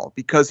Scott Hall,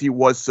 because he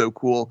was so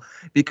cool,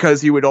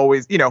 because he would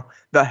always,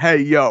 the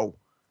hey, yo.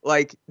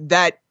 Like,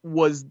 that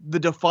was the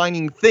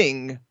defining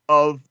thing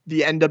of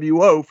the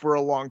NWO for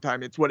a long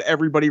time. It's what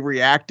everybody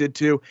reacted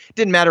to. It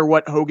didn't matter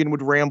what Hogan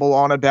would ramble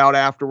on about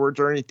afterwards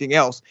or anything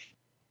else.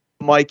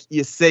 Mike,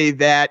 you say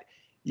that,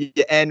 you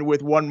end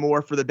with one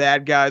more for the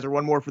bad guys or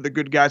one more for the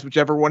good guys,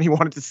 whichever one he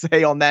wanted to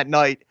say on that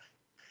night.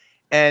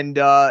 And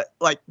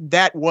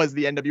that was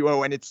the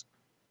NWO, and it's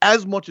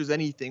as much as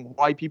anything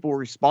why people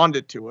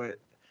responded to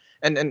it.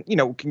 And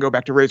can go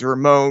back to Razor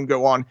Ramon,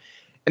 go on.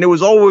 And it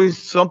was always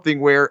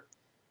something where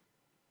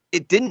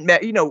it didn't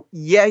matter,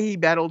 yeah, he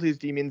battled his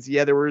demons.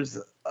 Yeah, there was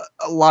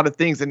a lot of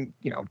things. And,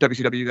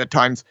 WCW at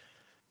times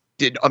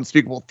did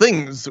unspeakable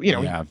things. He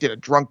did a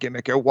drunk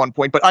gimmick at one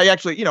point. But I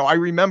actually, I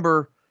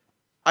remember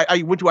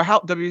I went to a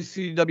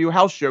WCW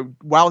house show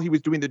while he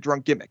was doing the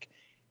drunk gimmick.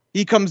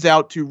 He comes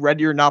out to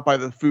Ready or Not by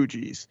the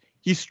Fugees.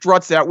 He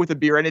struts out with a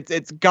beer, and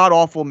it's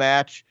god-awful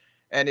match,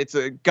 and it's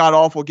a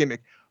god-awful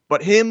gimmick.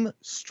 But him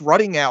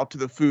strutting out to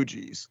the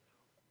Fugees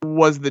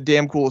was the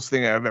damn coolest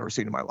thing I've ever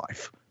seen in my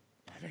life.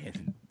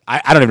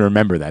 I don't even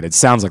remember that. It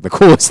sounds like the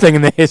coolest thing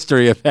in the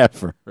history of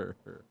ever.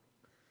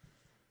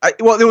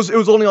 It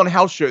was only on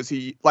house shows.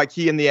 He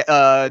and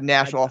the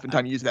National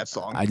oftentimes use that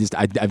song.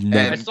 I've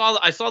never.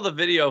 I saw the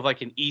video of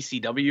like an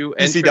ECW.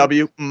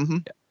 ECW. Mm-hmm.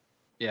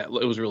 Yeah,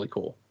 it was really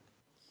cool.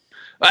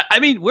 I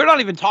mean, we're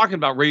not even talking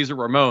about Razor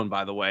Ramon,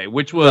 by the way,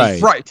 which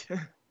was right.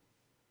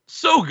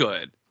 So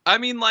good. I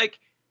mean, like,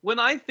 when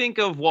I think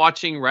of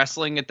watching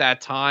wrestling at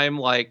that time,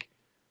 like,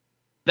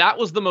 that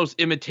was the most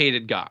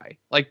imitated guy.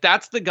 Like,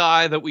 that's the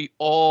guy that we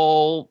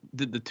all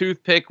did the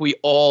toothpick. We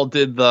all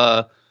did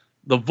the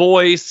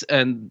voice.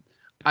 And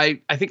I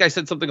think I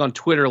said something on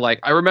Twitter. Like,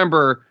 I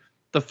remember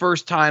the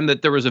first time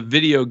that there was a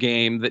video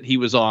game that he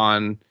was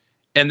on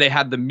and they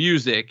had the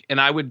music,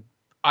 and I would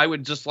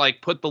just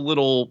like put the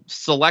little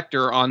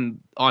selector on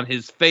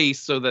his face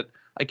so that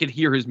I could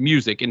hear his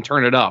music and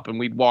turn it up, and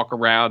we'd walk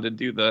around and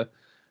do the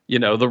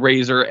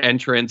Razor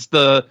entrance,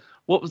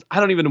 I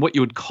don't even know what you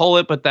would call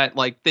it, but that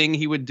like thing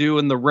he would do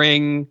in the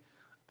ring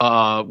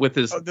with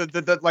his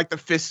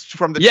the fist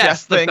from the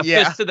chest thing. The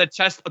fist to the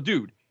chest. Oh,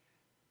 dude,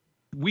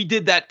 we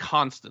did that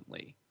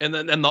constantly. And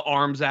then the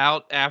arms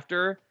out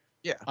after.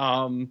 Yeah.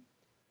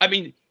 I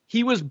mean,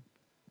 he was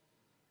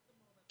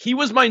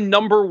my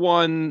number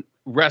one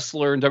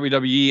wrestler in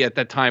WWE at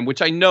that time,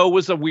 which I know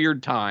was a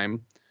weird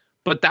time,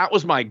 but that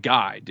was my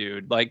guy,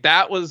 dude. Like,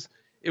 it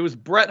was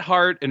Bret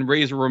Hart and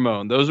Razor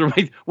Ramon. Those were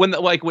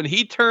when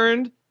he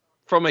turned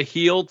from a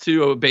heel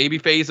to a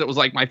babyface, it was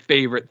like my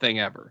favorite thing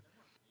ever.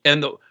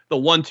 And the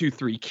 1, 2,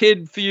 3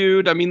 Kid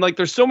feud. I mean, like,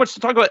 there's so much to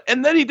talk about.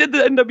 And then he did the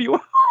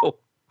NWO.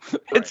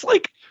 It's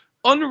like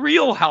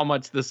unreal how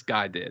much this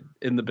guy did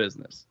in the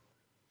business.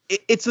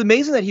 It's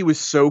amazing that he was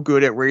so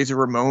good at Razor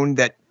Ramon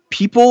that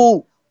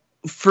people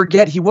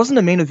forget he wasn't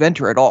a main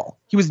eventer at all.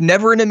 He was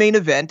never in a main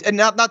event, and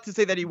not to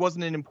say that he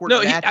wasn't an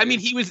important match. I mean,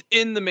 he was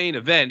in the main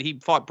event. He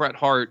fought Bret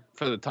Hart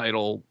for the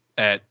title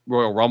at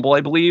Royal Rumble,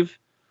 I believe.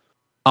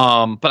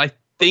 But I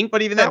think,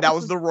 but even then, that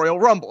was the Royal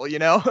Rumble,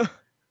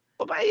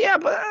 But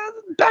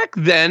back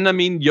then, I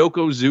mean,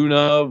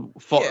 Yokozuna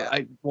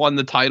won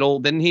the title.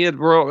 Then he had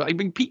Royal. I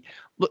mean,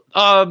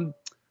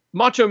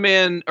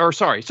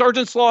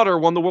 Sergeant Slaughter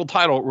won the world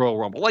title at Royal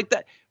Rumble. Like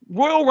that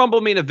Royal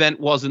Rumble main event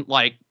wasn't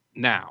like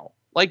now.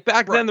 Like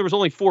back then, there was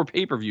only 4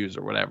 pay-per-views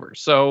or whatever.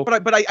 So,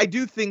 but I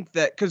do think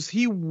that because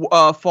he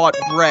fought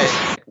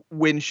Bret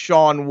when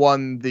Shawn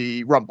won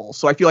the Rumble,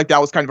 so I feel like that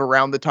was kind of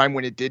around the time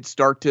when it did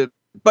start to.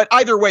 But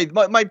either way,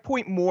 my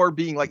point more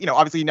being like,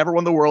 obviously he never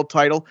won the world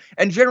title,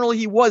 and generally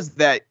he was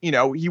that,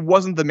 he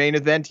wasn't the main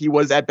event, he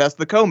was at best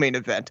the co-main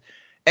event,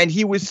 and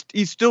he's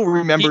still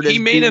remembered. He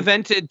main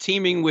evented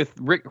teaming with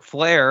Ric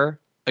Flair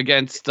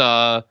against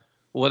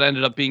what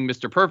ended up being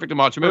Mr. Perfect and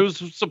Macho Man. It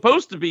was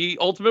supposed to be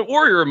Ultimate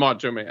Warrior and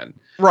Macho Man.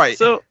 Right.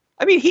 So,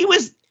 I mean, he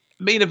was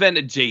main event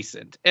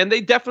adjacent, and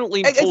they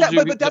definitely told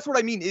you. But that's what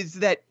I mean is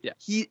that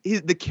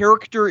the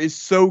character is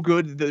so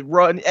good, the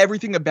run,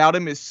 everything about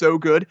him is so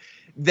good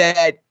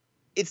that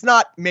it's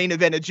not main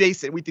event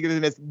adjacent. We think of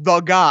him as the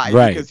guy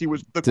because he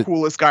was the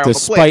coolest guy on the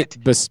planet.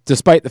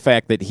 Despite the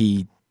fact that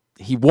he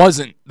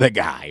wasn't the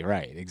guy.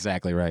 Right.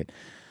 Exactly right.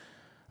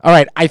 All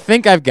right. I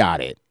think I've got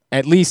it.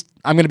 At least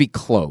I'm going to be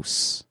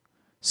close.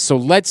 So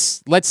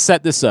let's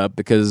set this up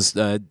because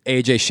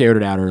AJ shared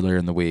it out earlier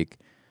in the week.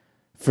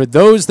 For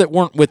those that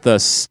weren't with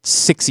us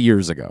 6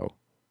 years ago,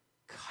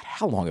 God,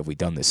 how long have we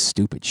done this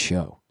stupid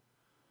show?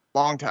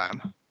 Long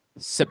time.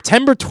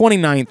 September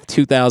 29th,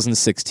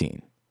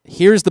 2016.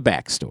 Here's the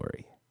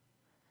backstory.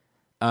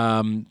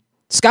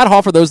 Scott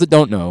Hall, for those that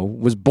don't know,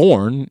 was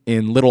born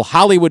in Little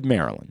Hollywood,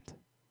 Maryland.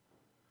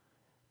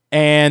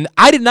 And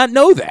I did not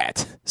know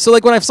that. So,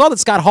 like, when I saw that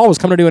Scott Hall was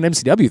coming to do an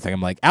MCW thing,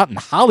 I'm like, out in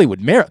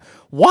Hollywood, Maryland.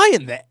 Why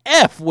in the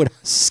F would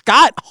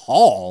Scott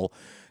Hall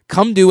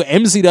come do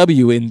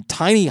MCW in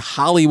tiny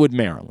Hollywood,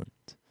 Maryland?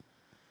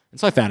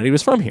 And so I found out he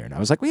was from here. And I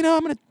was like, well,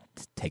 I'm going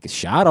to take a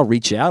shot. I'll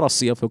reach out. I'll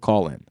see if he'll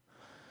call in.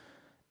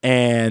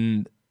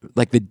 And,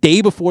 like, the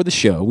day before the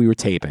show, we were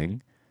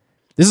taping.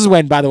 This is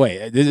when, by the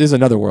way, this is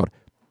another world.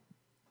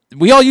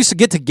 We all used to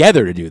get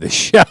together to do this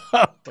show.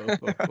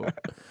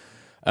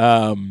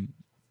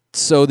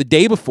 So the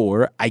day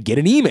before, I get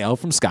an email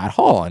from Scott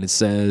Hall, and it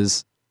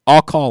says,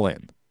 I'll call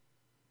in.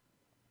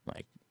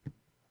 Like,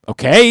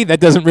 okay, that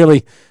doesn't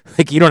really,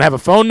 like, you don't have a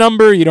phone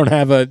number, you don't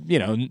have a,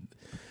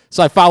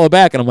 So I follow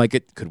back, and I'm like,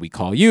 could we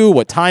call you?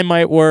 What time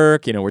might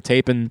work? We're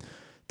taping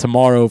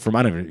tomorrow from,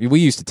 I don't know,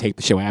 we used to tape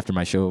the show after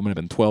my show. It might have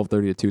been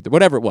 12:30 to 2:30,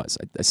 whatever it was.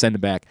 I send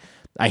it back.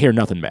 I hear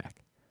nothing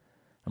back.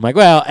 I'm like,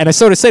 well, and I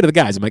sort of say to the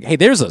guys, I'm like, hey,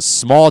 there's a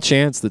small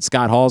chance that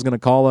Scott Hall is going to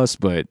call us,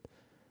 but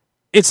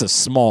it's a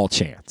small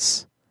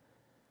chance.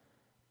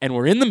 And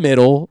we're in the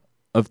middle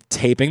of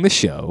taping the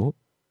show,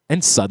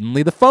 and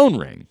suddenly the phone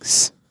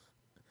rings.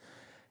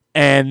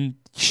 And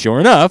sure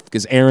enough,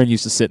 because Aaron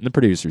used to sit in the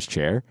producer's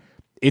chair,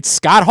 it's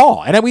Scott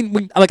Hall. And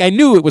I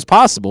knew it was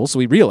possible, so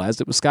we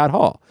realized it was Scott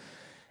Hall.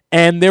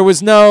 And there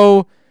was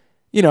no,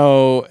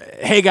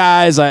 hey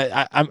guys,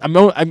 I'm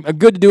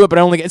good to do it, but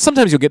I only.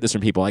 Sometimes you'll get this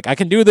from people, like I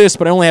can do this,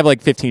 but I only have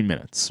like 15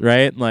 minutes,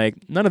 right? Like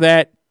none of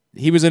that.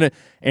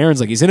 Aaron's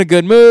like he's in a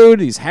good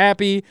mood, he's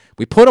happy.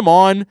 We put him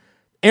on.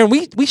 And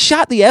we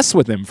shot the S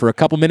with him for a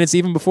couple minutes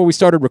even before we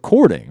started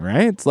recording,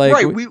 right? It's like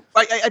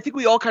I think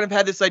we all kind of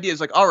had this idea.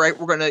 It's like, all right,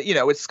 we're gonna,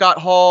 it's Scott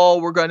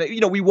Hall. We're gonna,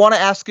 we want to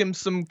ask him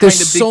some kind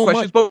of big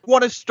questions, but we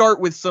want to start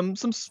with some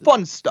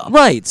fun stuff,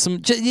 right?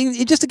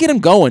 Just to get him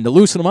going, to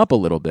loosen him up a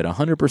little bit,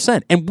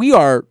 100%. And we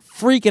are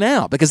freaking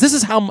out because this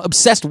is how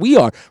obsessed we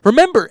are.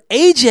 Remember,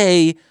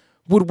 AJ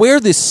would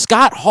wear this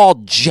Scott Hall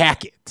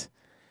jacket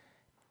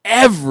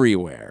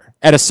everywhere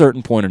at a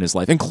certain point in his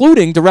life,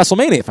 including to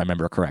WrestleMania, if I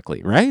remember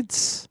correctly, right?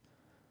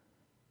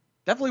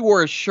 Definitely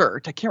wore a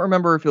shirt. I can't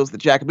remember if it was the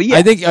jacket, but yeah.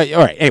 I think, all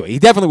right, anyway, he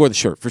definitely wore the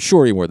shirt. For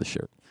sure he wore the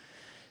shirt.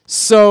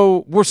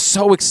 So we're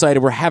so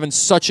excited. We're having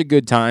such a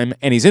good time,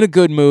 and he's in a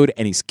good mood,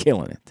 and he's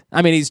killing it.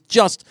 I mean,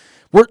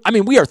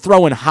 we are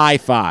throwing high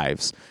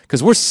fives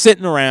because we're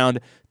sitting around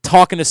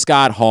talking to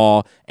Scott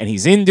Hall, and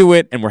he's into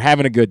it, and we're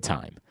having a good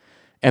time.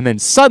 And then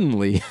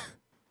suddenly,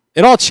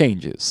 it all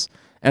changes.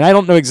 And I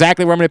don't know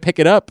exactly where I'm going to pick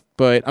it up,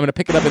 but I'm going to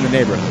pick it up in the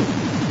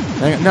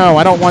neighborhood. No,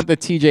 I don't want the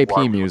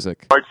TJP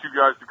music. I'd like you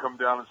guys to come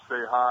down and say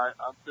hi.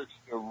 I'm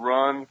fixing to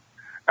run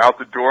out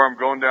the door. I'm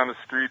going down the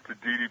street to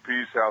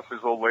DDP's house.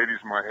 His old lady's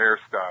my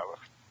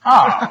hairstylist.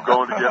 I'm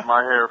going to get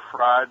my hair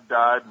fried,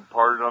 dyed, and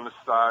parted on the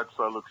side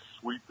so I look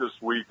sweet this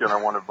week. And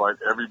I want to invite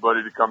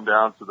everybody to come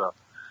down to the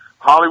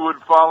Hollywood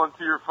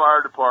Volunteer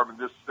Fire Department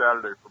this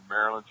Saturday for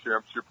Maryland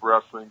Championship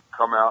Wrestling.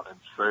 Come out and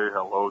say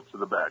hello to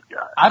the bad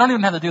guys. I don't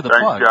even have to do the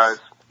plugs. Thanks, guys.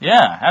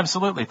 Yeah,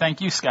 absolutely.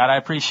 Thank you, Scott. I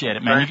appreciate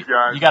it, man. Thanks,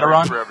 guys. You got to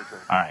run? For everything.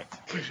 All right.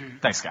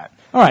 Thanks, Scott.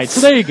 All right, so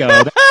there you go.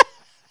 That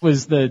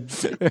was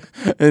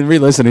the... And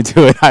re-listening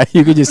to it,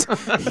 you could just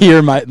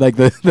hear my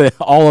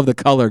all of the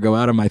color go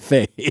out of my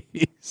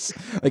face.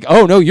 Like,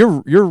 oh no,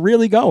 you're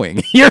really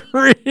going. You're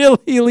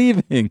really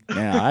leaving.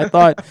 Yeah, I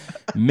thought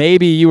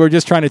maybe you were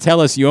just trying to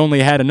tell us you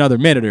only had another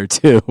minute or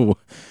two,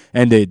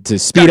 and to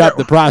speed up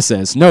the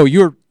process. No,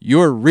 you're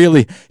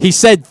really. He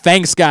said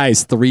thanks,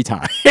 guys, 3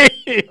 times.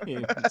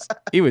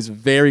 He was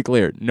very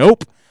clear.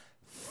 Nope.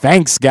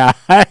 Thanks,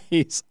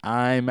 guys.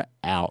 I'm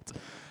out.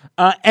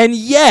 And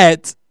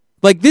yet,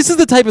 Like, this is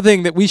the type of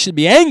thing that we should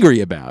be angry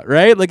about,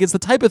 right? Like, it's the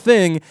type of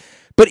thing.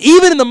 But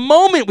even in the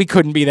moment, we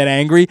couldn't be that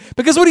angry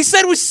because what he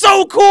said was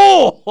so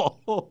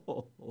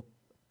cool.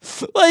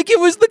 Like, it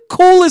was the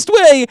coolest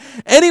way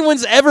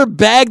anyone's ever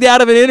bagged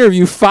out of an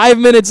interview 5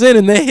 minutes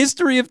in the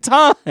history of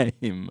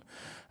time.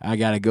 I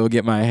got to go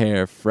get my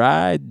hair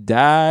fried,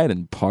 dyed,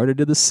 and parted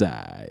to the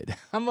side.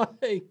 I'm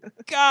like,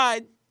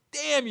 God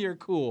damn, you're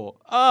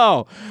cool.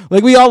 Oh,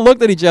 like we all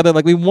looked at each other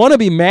like we want to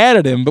be mad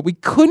at him, but we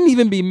couldn't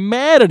even be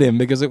mad at him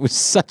because it was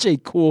such a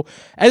cool,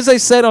 as I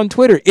said on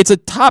Twitter, it's a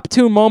top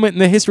 2 moment in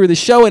the history of the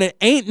show, and it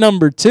ain't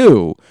number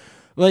 2.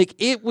 Like,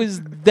 it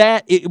was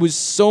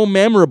so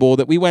memorable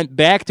that we went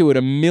back to it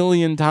a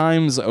million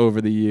times over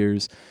the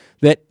years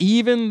that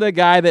even the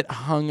guy that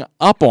hung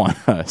up on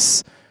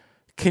us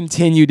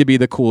continued to be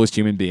the coolest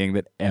human being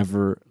that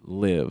ever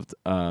lived.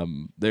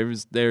 There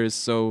is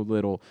so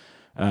little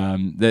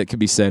that could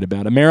be said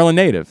about a Maryland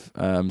native.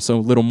 So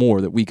little more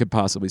that we could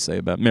possibly say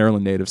about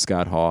Maryland native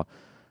Scott Haw.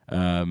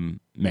 Man,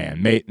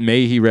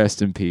 may he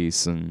rest in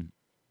peace. And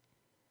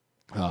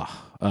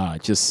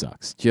it just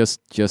sucks.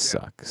 Just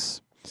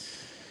sucks.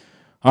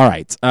 All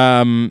right.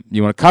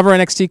 You want to cover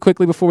NXT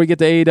quickly before we get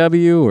to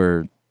AEW,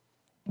 or?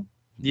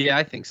 Yeah,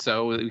 I think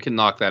so. We can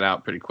knock that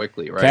out pretty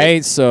quickly, right?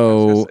 Okay,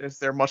 so Is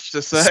there much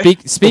to say?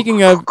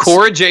 Speaking of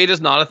Cora Jade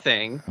is not a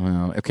thing.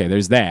 Well, okay,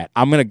 there's that.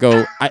 I'm gonna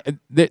go.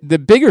 The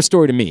bigger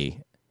story to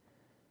me.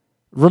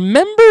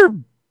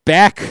 Remember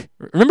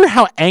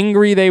how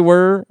angry they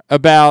were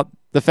about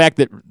the fact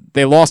that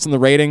they lost in the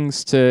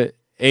ratings to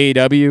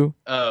AEW?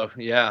 Oh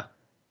yeah.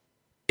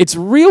 It's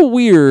real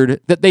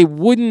weird that they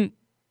wouldn't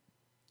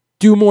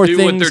do more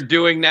things. What they're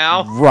doing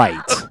now,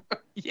 right?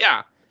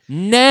 Yeah.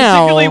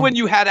 Now, particularly when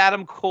you had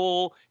Adam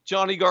Cole,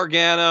 Johnny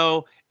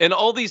Gargano, and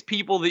all these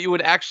people that you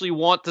would actually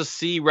want to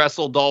see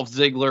wrestle Dolph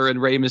Ziggler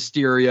and Rey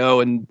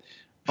Mysterio and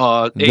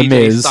AJ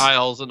Miz.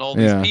 Styles and all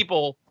these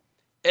people.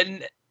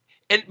 And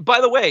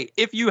by the way,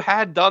 if you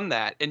had done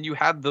that and you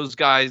had those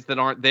guys that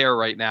aren't there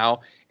right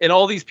now and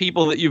all these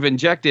people that you've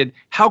injected,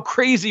 how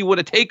crazy would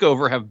a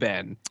takeover have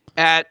been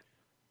at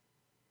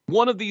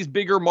one of these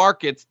bigger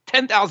markets?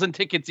 10,000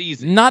 tickets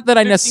easy. Not that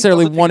I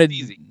necessarily wanted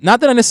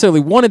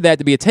that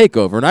to be a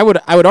takeover, and I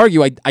would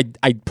argue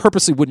I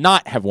purposely would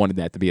not have wanted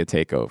that to be a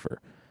takeover.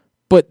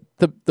 But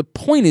the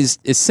point is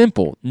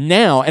simple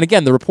now, and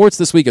again, the reports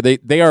this week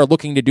they are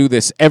looking to do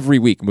this every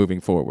week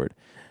moving forward,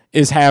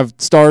 is have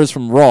stars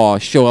from Raw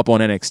show up on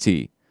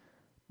NXT.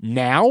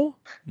 Now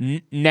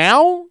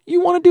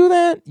you want to do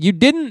that? You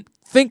didn't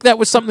think that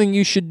was something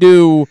you should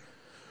do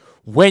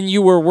when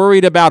you were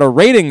worried about a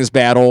ratings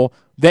battle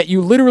that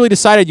you literally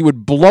decided you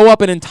would blow up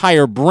an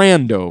entire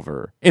brand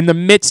over in the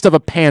midst of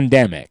a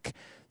pandemic.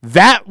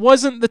 That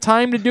wasn't the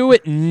time to do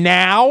it.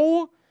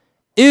 Now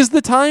is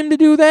the time to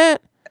do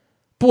that?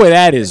 Boy,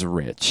 that is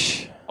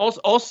rich.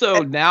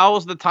 Also, now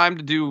is the time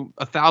to do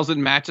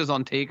 1,000 matches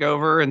on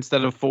TakeOver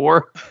instead of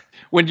 4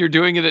 when you're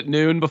doing it at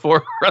noon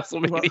before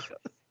WrestleMania. Well,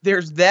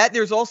 there's that.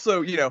 There's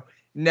also,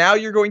 now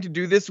you're going to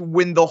do this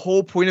when the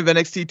whole point of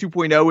NXT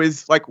 2.0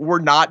 is like, we're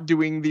not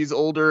doing these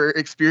older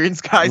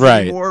experienced guys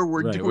anymore.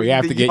 We're doing we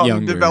have to get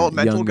younger,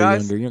 developmental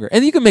guys. Younger.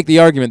 And you can make the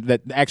argument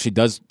that actually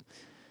does,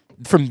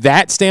 from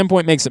that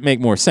standpoint, makes it make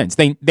more sense.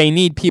 They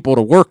need people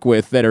to work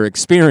with that are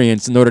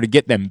experienced in order to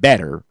get them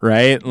better,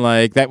 right?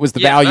 Like, that was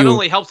the value. That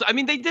only helps. I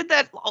mean, they did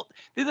that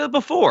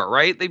before,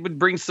 right? They would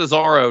bring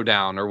Cesaro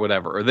down or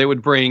whatever, or they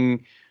would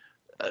bring.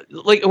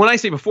 Like, when I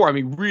say before, I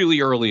mean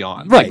really early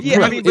on. Right. Yeah,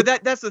 right. I mean, but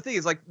that's the thing,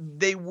 is like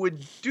they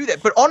would do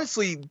that. But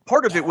honestly,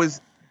 part of it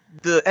was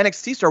the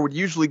NXT star would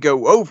usually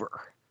go over.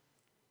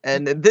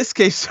 And in this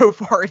case, so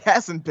far, it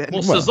hasn't been.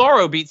 Well,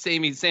 Cesaro beat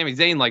Sami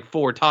Zayn like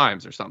 4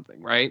 times or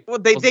something, right? Well,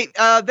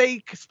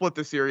 they split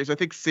the series. I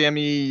think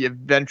Sami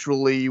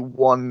eventually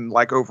won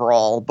like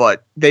overall,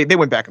 but they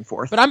went back and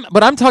forth.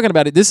 But I'm talking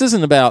about it. This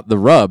isn't about the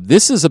rub.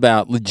 This is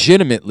about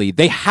legitimately.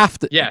 They have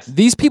to. Yes.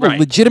 These people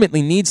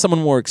legitimately need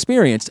someone more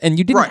experienced, and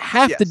you didn't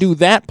have to do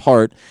that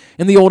part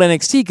in the old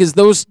NXT because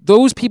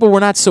those people were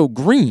not so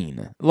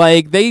green.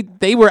 Like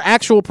they were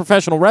actual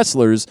professional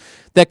wrestlers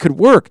that could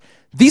work.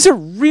 These are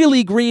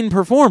really green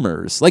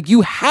performers. Like,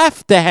 you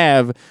have to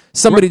have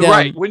somebody down.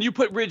 Right. When you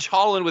put Ridge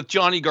Holland with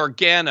Johnny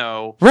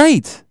Gargano,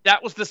 right,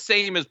 that was the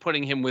same as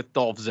putting him with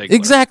Dolph Ziggler.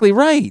 Exactly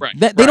right.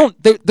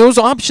 Those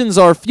options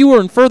are fewer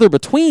and further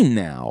between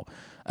now.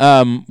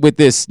 With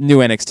this new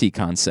NXT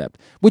concept,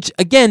 which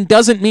again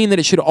doesn't mean that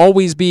it should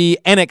always be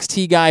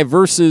NXT guy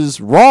versus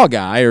Raw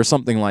guy or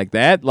something like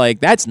that. Like,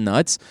 that's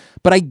nuts.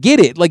 But I get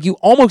it. Like, you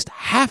almost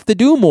have to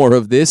do more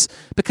of this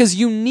because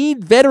you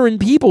need veteran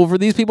people for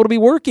these people to be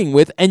working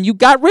with, and you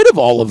got rid of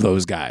all of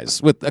those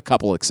guys with a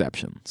couple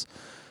exceptions.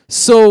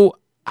 So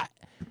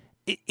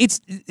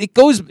it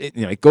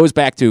goes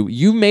back to,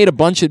 you made a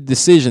bunch of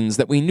decisions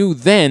that we knew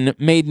then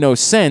made no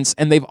sense,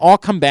 and they've all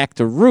come back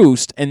to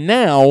roost, and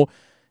now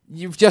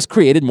you've just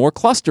created more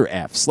cluster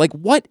Fs. Like,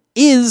 what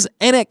is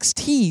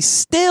NXT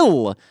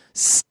still?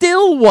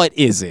 Still, what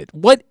is it?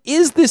 What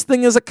is this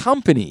thing as a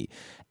company?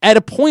 At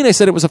a point, I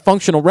said it was a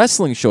functional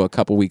wrestling show a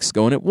couple weeks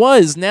ago, and it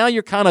was. Now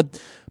you're kind of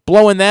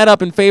blowing that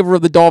up in favor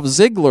of the Dolph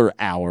Ziggler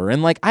hour.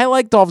 And like, I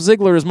like Dolph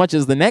Ziggler as much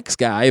as the next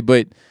guy,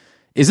 but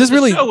is this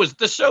really?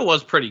 The show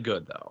was pretty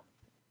good though.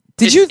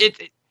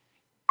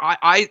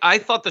 I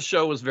thought the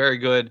show was very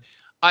good.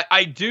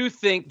 I do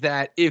think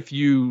that if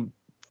you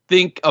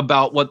think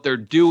about what they're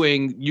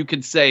doing, you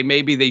could say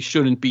maybe they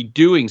shouldn't be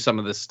doing some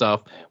of this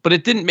stuff, but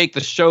it didn't make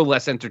the show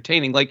less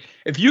entertaining. Like,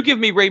 if you give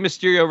me Rey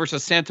Mysterio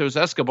versus Santos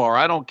Escobar,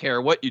 I don't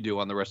care what you do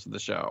on the rest of the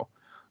show.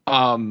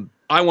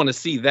 I want to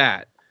see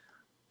that.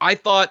 I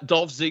thought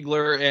Dolph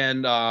Ziggler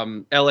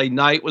and LA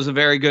Knight was a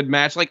very good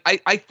match. Like,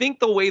 I think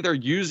the way they're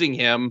using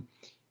him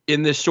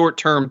in this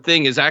short-term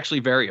thing is actually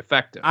very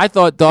effective. I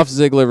thought Dolph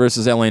Ziggler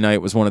versus LA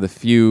Knight was one of the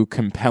few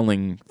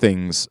compelling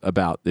things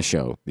about the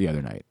show the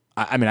other night.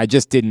 I mean, I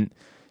just didn't.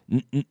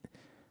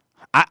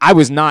 I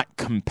was not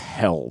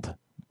compelled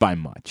by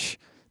much.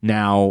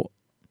 Now,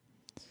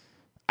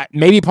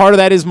 maybe part of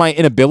that is my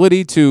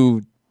inability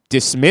to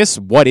dismiss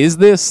what is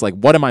this? Like,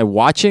 what am I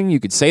watching?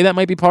 You could say that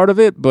might be part of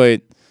it,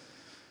 but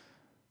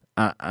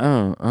I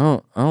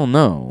don't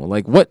know.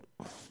 Like, what?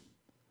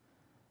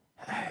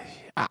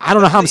 I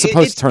don't know how I'm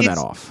supposed to turn that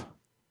off.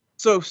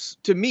 So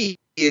to me,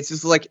 it's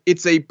just like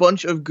it's a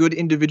bunch of good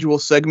individual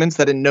segments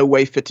that in no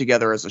way fit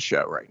together as a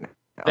show right now.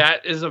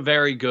 That is a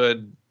very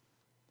good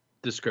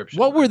description.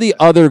 What were the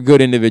other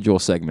good individual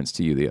segments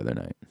to you the other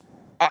night?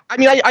 I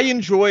mean, I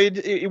enjoyed.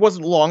 It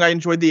wasn't long. I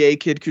enjoyed the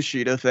A-Kid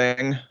Kushida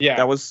thing. Yeah,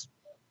 that was.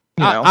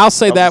 I'll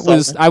say that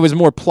was. I was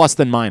more plus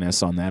than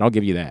minus on that. I'll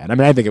give you that. I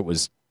mean, I think it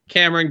was.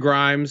 Cameron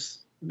Grimes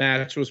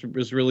match was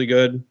really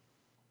good.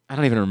 I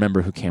don't even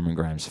remember who Cameron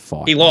Grimes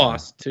fought. He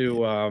lost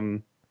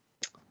to.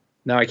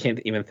 Now I can't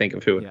even think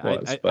of who it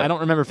was. I don't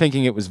remember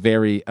thinking it was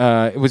very.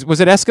 Was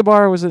it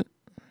Escobar? Was it?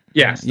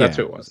 Yes, that's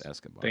who it was.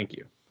 Escobar. Thank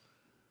you.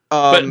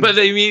 But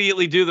they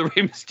immediately do the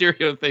Rey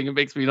Mysterio thing. It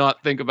makes me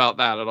not think about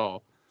that at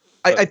all.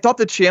 I thought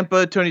the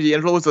Ciampa Tony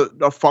D'Angelo was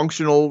a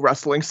functional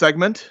wrestling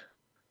segment.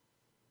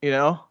 You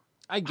know,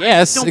 I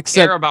guess. I don't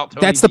except care about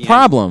Tony that's the D'Angelo.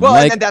 problem. Well,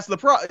 like, and that's the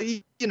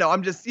problem. You know,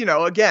 I'm just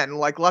again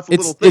like lots of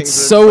little things. It's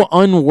so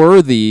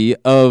unworthy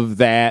of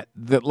that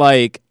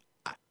like.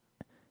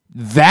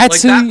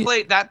 That's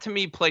like that to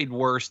me played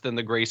worse than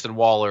the Grayson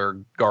Waller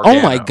Gargano.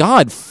 Oh my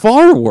God,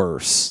 far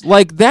worse.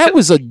 Like that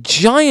was a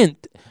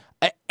giant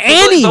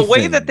anything. The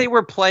way that they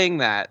were playing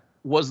that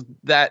was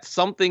that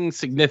something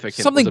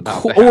significant, something was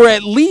about cool, to happen. or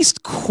at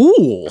least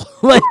cool.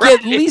 Like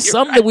at least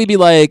something that we'd be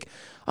like,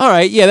 all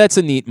right, yeah, that's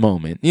a neat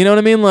moment. You know what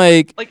I mean?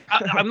 Like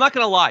I'm not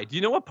gonna lie. Do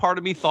you know what part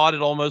of me thought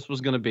it almost was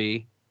gonna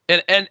be?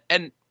 And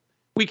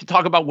we could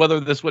talk about whether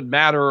this would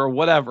matter or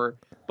whatever.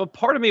 But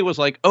part of me was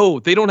like, oh,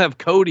 they don't have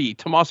Cody,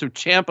 Tommaso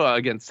Ciampa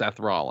against Seth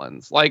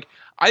Rollins. Like,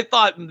 I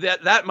thought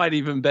that might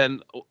even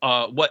been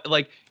what,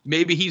 like,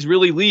 maybe he's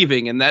really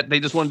leaving and that they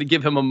just wanted to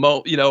give him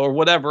or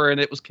whatever, and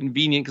it was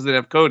convenient because they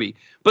have Cody.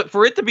 But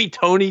for it to be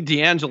Tony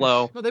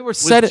D'Angelo, no, they were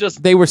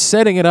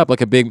setting it up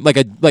like a big,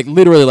 like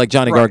literally like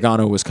Johnny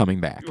Gargano was coming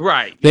back.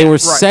 Right. They were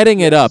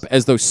setting it up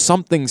as though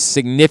something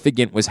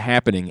significant was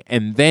happening,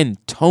 and then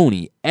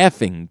Tony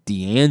effing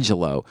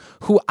D'Angelo,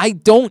 who I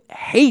don't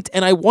hate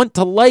and I want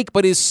to like,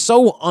 but is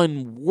so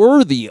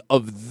unworthy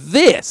of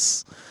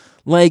this.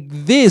 Like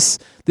this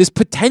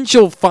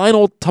potential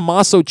final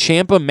Tommaso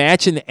Ciampa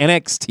match in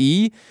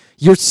NXT,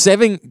 you're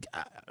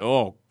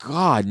oh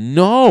God,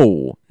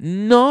 no.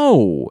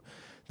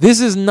 This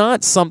is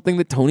not something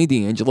that Tony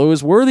D'Angelo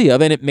is worthy of,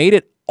 and it made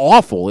it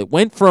awful. It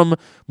went from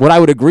what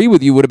I would agree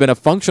with you would have been a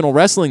functional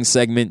wrestling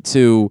segment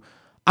to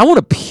I want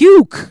to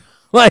puke.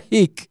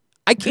 Like,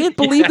 I can't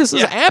believe this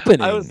is happening.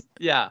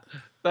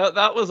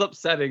 That was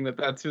upsetting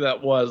that's who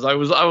that was. I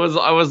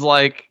was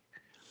like,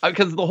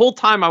 because the whole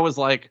time I was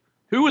like,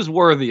 who is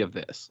worthy of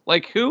this?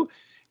 Like, who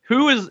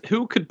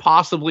could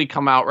possibly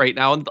come out right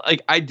now? And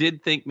like, I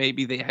did think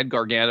maybe they had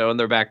Gargano in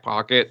their back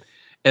pocket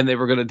and they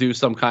were going to do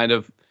some kind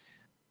of,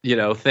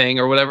 thing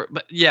or whatever.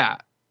 But yeah,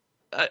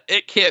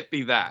 it can't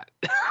be that.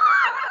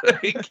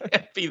 It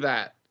can't be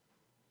that.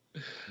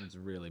 It was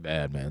really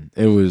bad, man.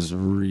 It was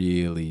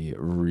really,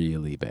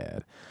 really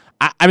bad.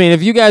 I mean,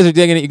 if you guys are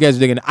digging it, you guys are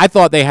digging it. I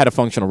thought they had a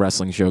functional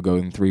wrestling show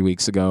going 4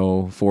 weeks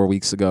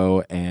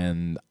ago,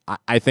 and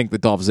I think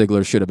that Dolph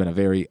Ziggler should have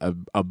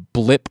been a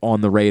blip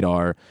on the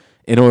radar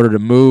in order to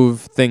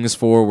move things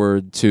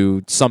forward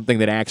to something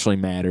that actually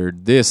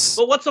mattered.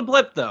 But what's a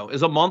blip, though?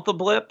 Is a month a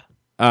blip?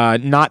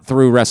 Not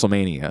through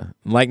WrestleMania,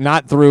 like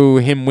not through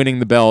him winning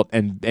the belt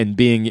and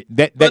being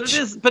that. But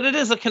it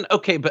is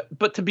okay.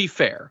 But to be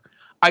fair,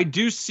 I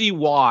do see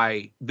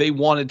why they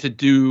wanted to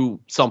do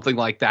something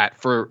like that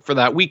for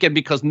that weekend,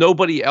 because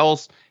nobody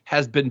else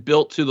has been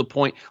built to the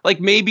point. Like,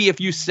 maybe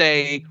if you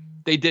say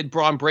they did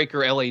Braun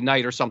Breaker, LA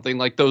Knight or something,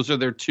 like those are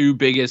their two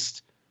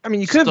biggest. I mean,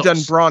 you could have done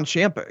Braun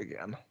Ciampa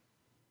again.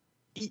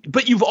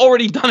 But you've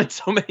already done it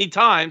so many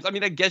times. I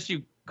mean, I guess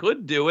you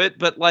could do it,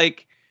 but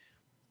like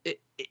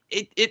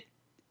it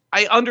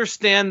I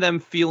understand them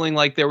feeling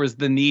like there was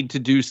the need to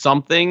do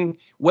something.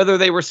 Whether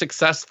they were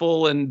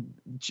successful in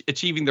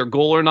achieving their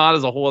goal or not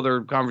is a whole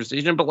other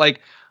conversation. But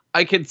like,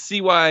 I could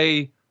see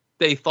why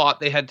they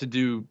thought they had to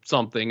do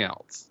something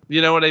else.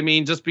 You know what I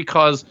mean? Just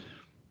because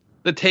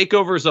the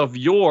takeovers of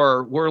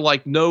yore were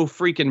like no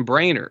freaking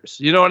brainers.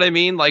 You know what I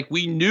mean? Like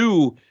we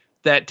knew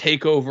that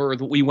takeover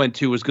that we went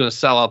to was going to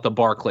sell out the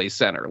Barclays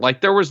Center.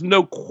 Like there was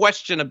no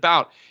question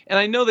about. And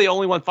I know they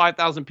only want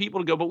 5,000 people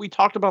to go, but we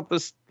talked about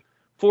this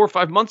 4 or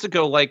 5 months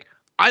ago. Like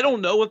I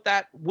don't know if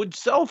that would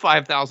sell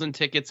 5,000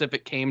 tickets if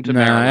it came to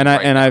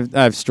Maryland.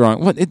 I've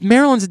strong.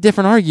 Maryland's a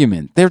different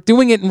argument. They're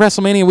doing it in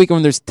WrestleMania week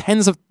when there's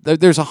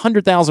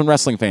 100,000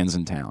 wrestling fans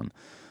in town.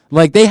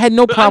 Like they had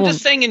no problem. I'm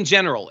just saying in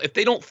general, if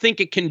they don't think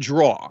it can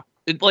draw,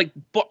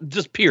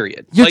 just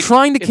period. You're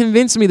trying to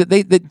convince me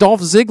that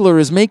Dolph Ziggler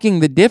is making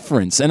the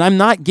difference, and I'm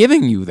not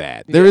giving you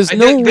that. There is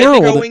no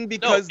world. Going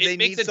because they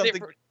need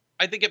something.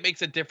 I think it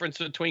makes a difference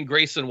between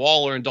Grayson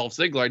Waller and Dolph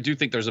Ziggler. I do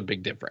think there's a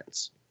big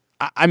difference.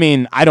 I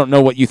mean, I don't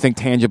know what you think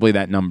tangibly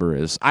that number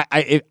is.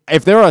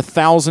 If there are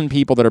 1,000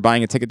 people that are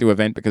buying a ticket to an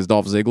event because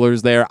Dolph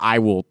Ziggler's there, I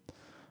will.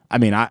 I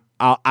mean,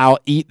 I'll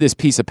eat this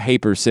piece of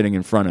paper sitting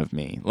in front of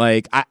me.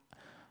 Like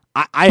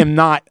I am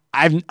not.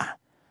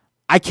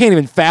 I can't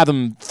even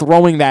fathom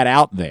throwing that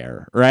out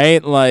there,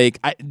 right? Like,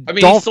 I mean,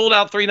 he sold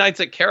out 3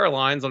 nights at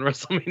Caroline's on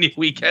WrestleMania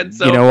weekend.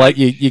 So you know what?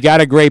 You got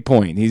a great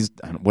point. He's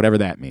whatever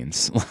that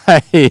means.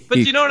 But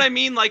you know what I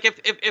mean? Like,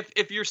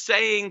 if you're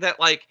saying that,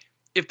 like,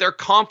 if their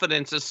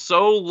confidence is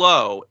so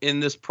low in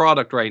this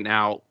product right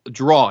now,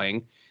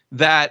 drawing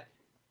that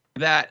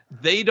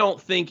they don't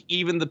think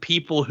even the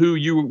people who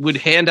you would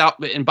hand out.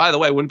 And by the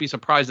way, I wouldn't be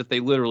surprised if they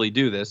literally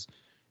do this.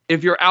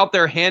 If you're out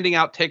there handing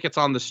out tickets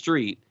on the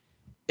street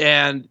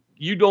and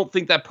you don't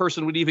think that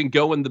person would even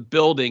go in the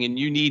building and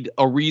you need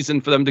a reason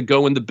for them to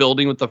go in the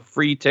building with a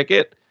free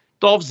ticket,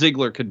 Dolph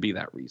Ziggler could be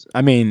that reason.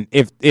 I mean,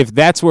 if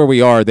that's where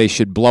we are, they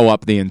should blow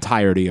up the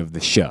entirety of the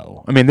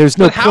show. I mean, there's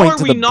no point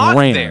to the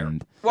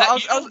brand. There? Well,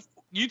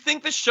 you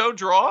think the show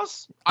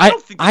draws? I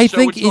don't think the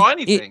show would draw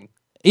anything.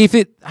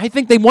 I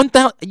think they want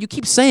that. You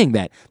keep saying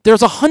that.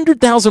 There's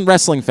 100,000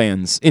 wrestling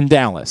fans in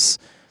Dallas.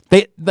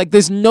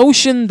 This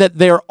notion that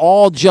they're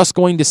all just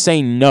going to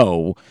say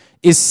no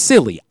is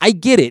silly. I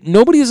get it.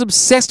 Nobody is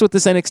obsessed with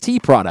this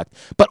NXT product,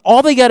 but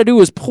all they got to do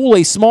is pull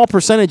a small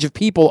percentage of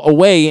people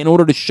away in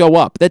order to show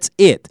up. That's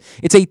it.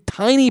 It's a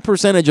tiny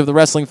percentage of the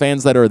wrestling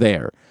fans that are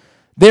there.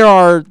 There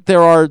are.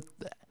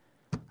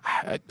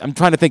 I'm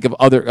trying to think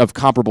of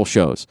comparable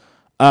shows.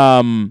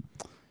 There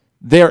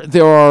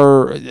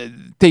are.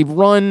 They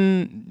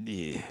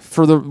run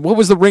for what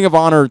was the Ring of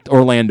Honor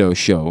Orlando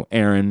show,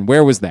 Aaron?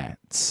 Where was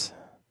that?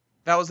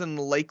 That was in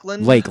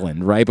Lakeland.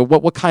 Lakeland, right? But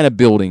what kind of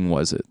building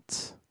was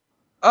it?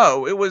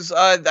 Oh, it was.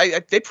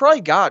 They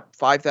probably got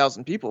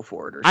 5,000 people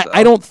for it. Or so.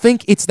 I don't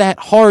think it's that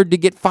hard to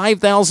get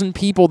 5,000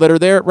 people that are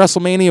there at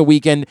WrestleMania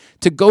weekend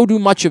to go do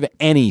much of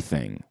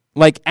anything,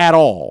 like at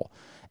all.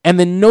 And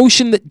the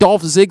notion that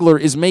Dolph Ziggler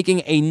is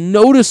making a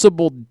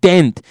noticeable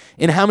dent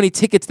in how many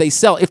tickets they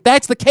sell. If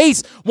that's the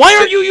case, why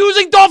aren't you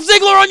using Dolph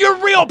Ziggler on your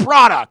real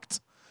product?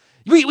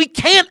 We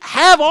can't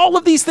have all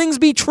of these things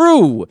be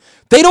true.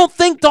 They don't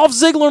think Dolph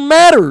Ziggler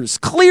matters,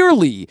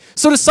 clearly.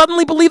 So to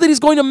suddenly believe that he's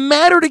going to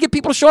matter to get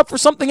people to show up for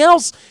something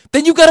else,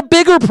 then you've got a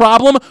bigger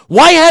problem.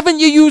 Why haven't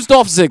you used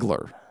Dolph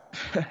Ziggler?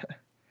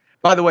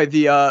 By the way,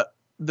 the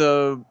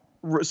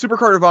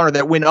Supercard of Honor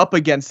that went up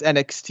against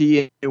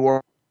NXT in New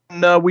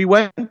Orleans, we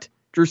went,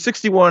 drew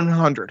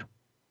 6,100.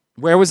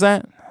 Where was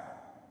that?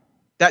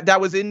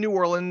 That was in New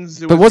Orleans.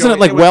 But wasn't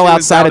it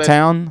outside of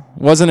town?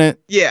 Wasn't it?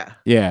 Yeah.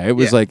 Yeah, it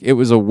was it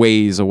was a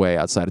ways away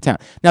outside of town.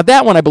 Now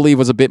that one I believe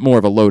was a bit more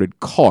of a loaded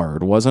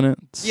card, wasn't it?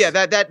 Yeah,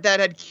 that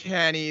had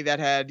Kenny, that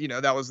had,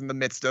 that was in the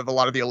midst of a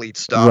lot of the elite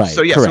stuff. Right,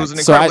 so yes, correct. it was an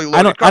incredibly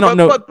loaded card. I don't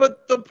know.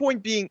 But the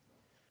point being,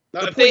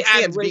 if they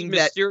add Rey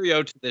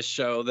Mysterio to this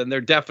show, then they're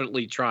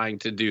definitely trying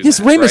to do yes,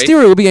 that. Rey right?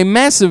 Mysterio would be a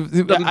massive,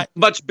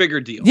 much bigger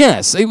deal.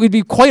 Yes, it would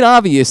be quite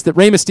obvious that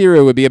Rey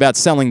Mysterio would be about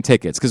selling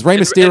tickets because Rey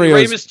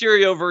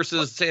Mysterio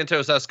versus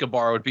Santos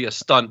Escobar would be a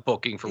stunt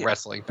booking for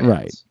wrestling fans.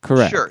 Right,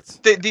 correct. Sure.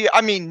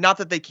 I mean, not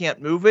that they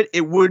can't move it.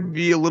 It would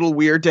be a little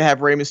weird to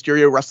have Rey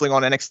Mysterio wrestling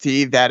on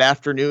NXT that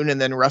afternoon and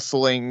then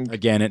wrestling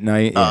again at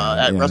night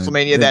at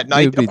WrestleMania that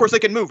night. Of course, they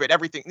can move it.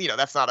 Everything,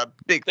 that's not a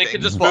big thing. They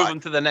could just move them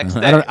to the next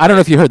day. I don't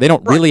know if you heard. They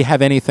don't really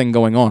have anything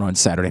going on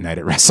Saturday night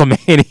at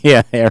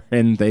WrestleMania,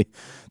 Aaron.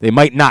 They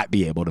might not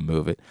be able to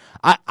move it.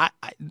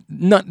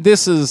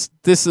 This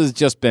has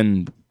just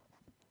been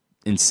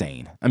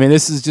insane. I mean,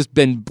 this has just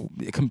been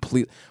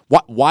complete.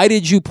 Why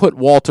did you put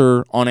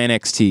Walter on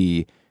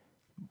NXT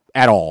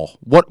at all?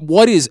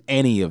 What is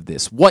any of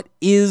this? What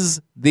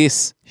is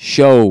this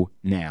show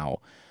now?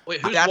 Wait,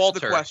 who's That's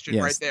Walter? the question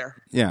right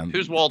there. Yeah.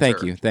 Who's Walter?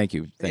 Thank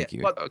you.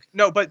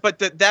 But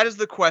that is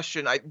the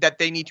question that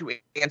they need to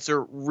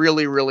answer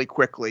really, really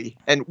quickly.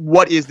 And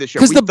what is this show?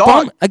 Because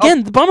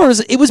the bummer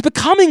is it was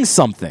becoming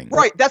something.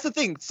 Right. That's the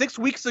thing. 6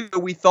 weeks ago,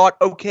 we thought,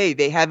 okay,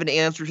 they have an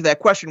answer to that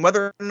question.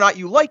 Whether or not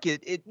you like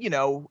it,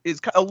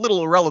 is a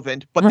little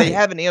irrelevant. But they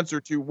have an answer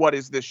to what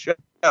is this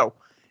show.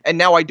 And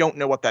now I don't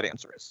know what that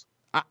answer is.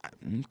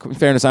 In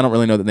fairness, I don't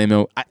really know that they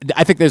know.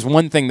 I think there's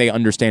one thing they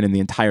understand in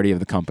the entirety of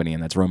the company,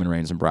 and that's Roman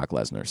Reigns and Brock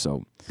Lesnar.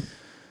 So,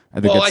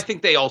 I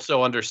think they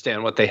also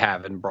understand what they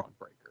have in Braun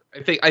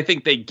Breaker. I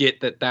think they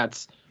get that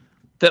that's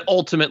that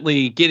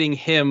ultimately getting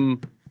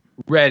him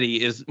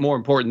ready is more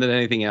important than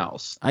anything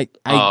else. I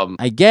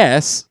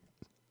guess.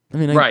 I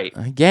mean, right.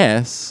 I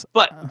guess.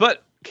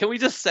 But can we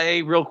just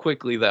say real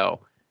quickly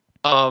though?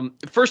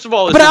 First of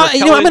all, I'm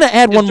going to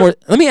add one more.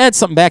 Let me add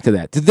something back to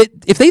that.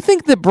 If they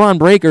think that Braun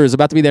Breaker is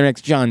about to be their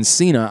next John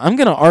Cena, I'm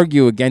going to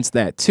argue against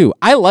that too.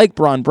 I like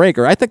Braun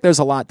Breaker. I think there's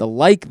a lot to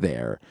like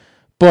there,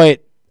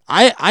 but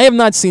I have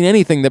not seen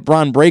anything that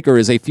Braun Breaker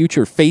is a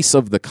future face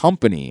of the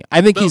company.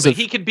 I think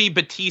he could be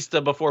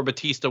Batista before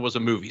Batista was a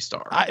movie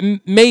star.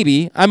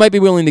 Maybe I might be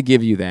willing to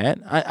give you that.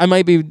 I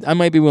might be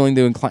willing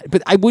to incline,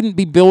 but I wouldn't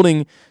be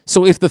building.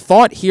 So if the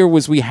thought here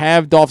was we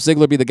have Dolph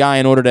Ziggler be the guy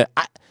in order to.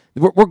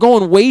 We're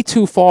going way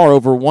too far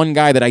over one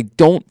guy that I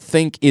don't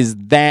think is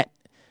that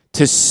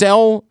to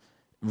redo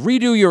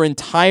your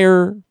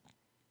entire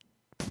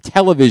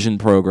television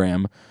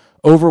program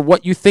over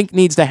what you think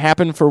needs to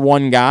happen for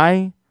one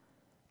guy.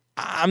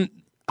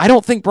 I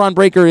don't think Braun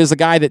Breaker is a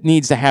guy that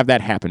needs to have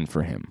that happen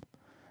for him.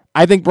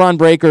 I think Braun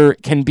Breaker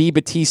can be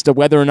Batista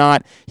whether or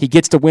not he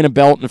gets to win a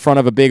belt in front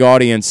of a big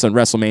audience on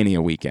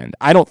WrestleMania weekend.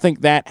 I don't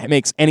think that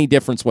makes any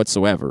difference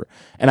whatsoever.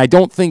 And I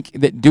don't think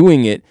that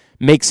doing it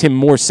makes him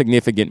more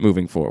significant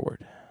moving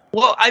forward.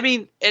 Well, I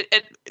mean,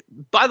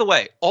 by the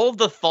way, all of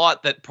the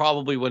thought that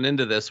probably went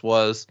into this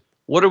was,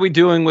 what are we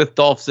doing with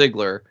Dolph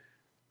Ziggler?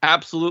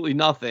 Absolutely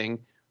nothing.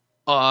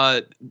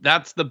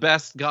 That's the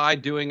best guy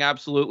doing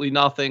absolutely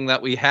nothing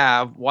that we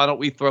have. Why don't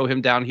we throw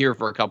him down here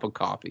for a cup of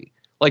coffee?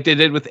 Like they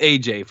did with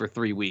AJ for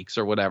 3 weeks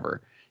or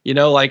whatever. You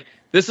know, like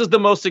this is the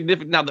most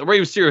significant. Now the Rey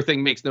Mysterio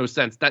thing makes no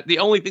sense. That the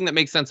only thing that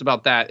makes sense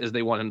about that is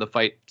they want him to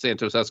fight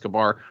Santos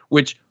Escobar,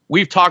 which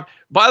we've talked.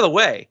 By the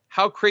way,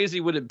 how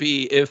crazy would it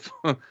be if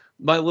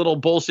my little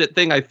bullshit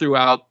thing I threw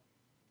out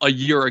a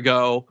year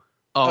ago,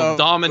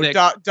 Dominic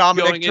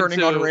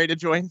turning on Rey to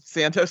join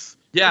Santos?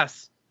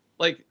 Yes,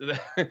 like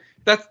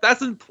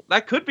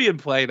that could be in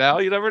play now.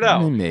 You never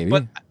know. Maybe.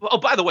 But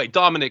by the way,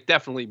 Dominic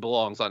definitely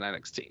belongs on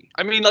NXT.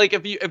 I mean, like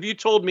if you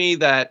told me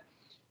that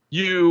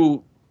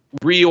you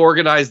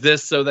reorganize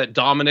this so that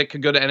Dominic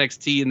could go to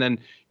NXT and then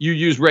you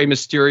use Rey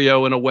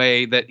Mysterio in a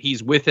way that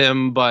he's with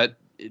him, but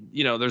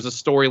you know there's a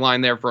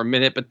storyline there for a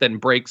minute, but then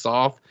breaks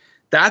off.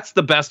 That's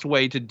the best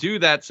way to do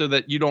that so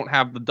that you don't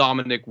have the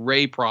Dominic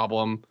Rey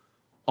problem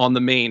on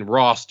the main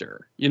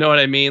roster. You know what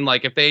I mean?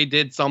 Like if they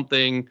did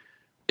something,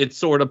 it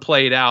sort of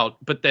played out,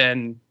 but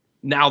then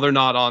now they're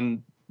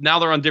on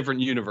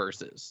different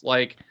universes.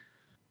 Like,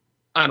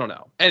 I don't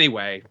know.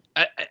 Anyway,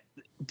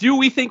 do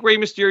we think Rey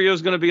Mysterio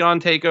is going to be on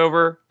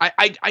TakeOver?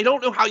 I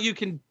don't know how you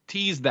can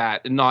tease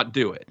that and not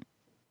do it.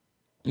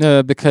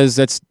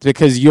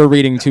 Because you're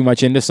reading too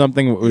much into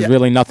something. It was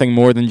really nothing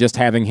more than just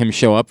having him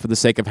show up for the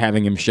sake of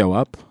having him show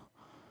up.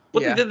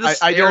 Yeah,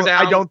 I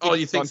don't think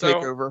you think so?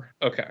 TakeOver.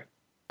 Okay.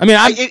 I mean,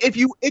 if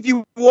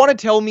you want to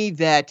tell me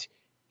that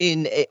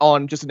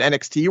on just an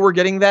NXT we're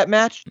getting that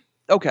match,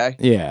 okay.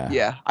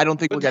 Yeah. I don't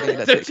think we're getting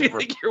that. Do you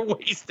think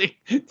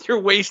you're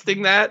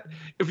wasting that?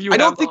 I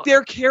don't think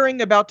they're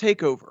caring about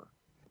TakeOver.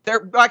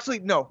 They're actually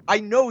no. I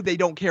know they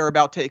don't care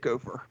about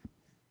TakeOver.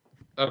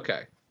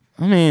 Okay.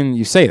 I mean,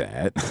 you say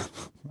that.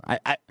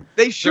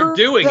 They sure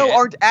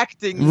aren't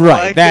acting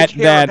right. Like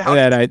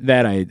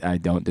I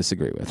don't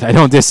disagree with. I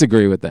don't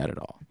disagree with that at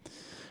all.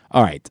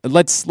 All right,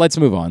 let's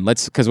move on.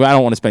 Because I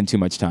don't want to spend too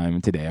much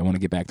time today. I want to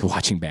get back to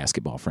watching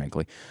basketball,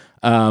 frankly.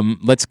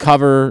 Let's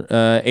cover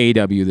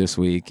AEW this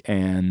week,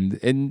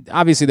 and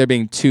obviously there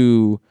being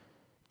two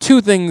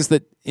things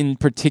that in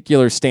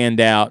particular stand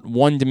out.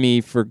 One to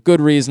me for good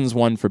reasons,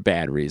 one for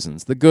bad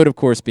reasons. The good, of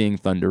course, being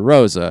Thunder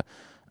Rosa.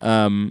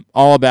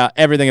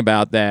 Everything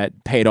about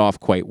that paid off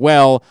quite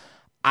well.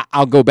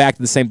 I'll go back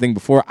to the same thing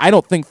before. I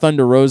don't think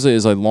Thunder Rosa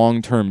is a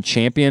long-term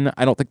champion.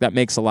 I don't think that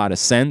makes a lot of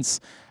sense.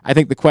 I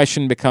think the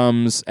question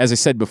becomes, as I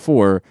said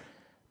before,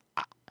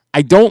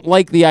 I don't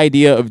like the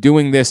idea of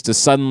doing this to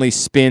suddenly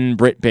spin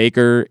Britt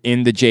Baker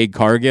into Jade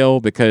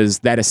Cargill, because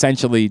that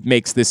essentially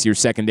makes this your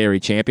secondary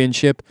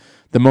championship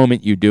the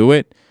moment you do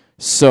it.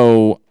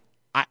 So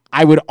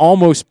I would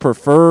almost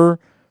prefer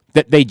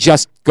that they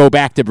just go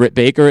back to Britt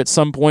Baker at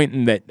some point,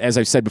 and that, as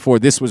I've said before,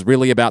 this was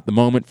really about the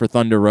moment for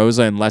Thunder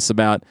Rosa and less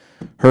about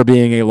her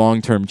being a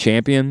long-term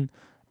champion.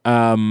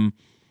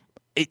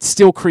 It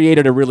still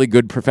created a really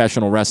good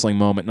professional wrestling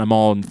moment, and I'm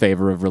all in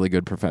favor of really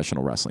good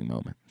professional wrestling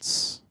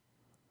moments.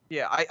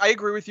 Yeah, I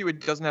agree with you.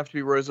 It doesn't have to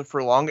be Rosa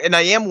for long. And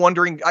I am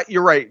wondering,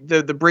 you're right,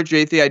 the Britt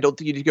Jade thing, I don't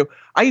think you need to go.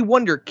 I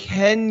wonder,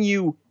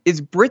 is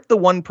Britt the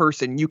one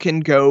person you can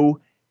go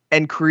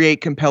and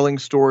create compelling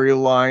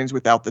storylines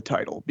without the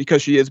title,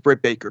 because she is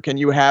Britt Baker? Can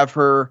you have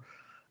her,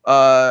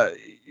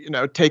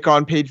 take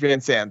on Paige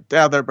Van Zandt?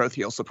 They're both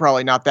heels, so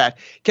probably not that.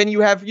 Can you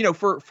have,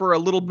 for a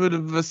little bit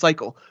of a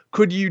cycle,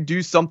 could you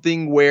do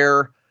something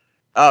where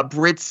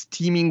Britt's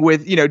teaming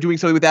with, doing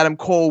something with Adam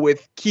Cole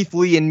with Keith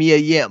Lee and Mia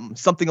Yim,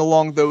 something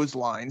along those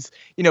lines,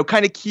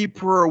 kind of keep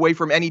her away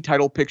from any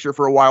title picture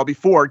for a while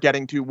before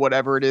getting to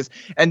whatever it is.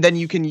 And then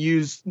you can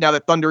use, now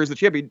that Thunder is the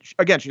champion,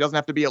 again, she doesn't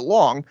have to be a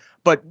long,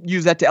 but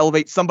use that to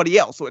elevate somebody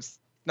else. So it's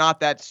not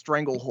that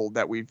stranglehold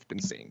that we've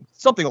been seeing,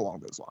 something along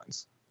those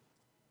lines.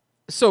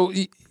 So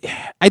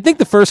I think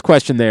the first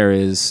question there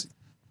is,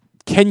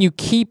 can you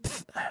keep,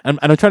 and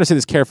I'm trying to say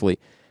this carefully,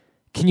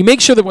 can you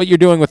make sure that what you're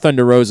doing with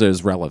Thunder Rosa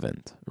is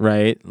relevant,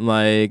 right?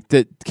 Like,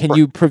 can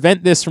you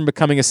prevent this from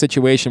becoming a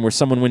situation where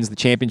someone wins the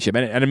championship?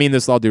 And I mean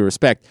this with all due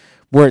respect,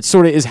 where it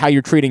sort of is how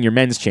you're treating your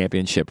men's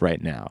championship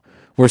right now,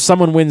 where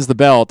someone wins the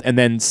belt and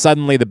then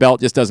suddenly the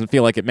belt just doesn't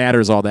feel like it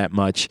matters all that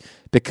much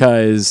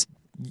because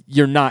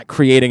you're not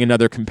creating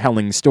another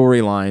compelling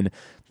storyline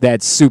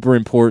that's super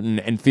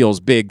important and feels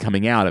big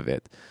coming out of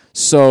it.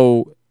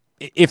 So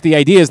if the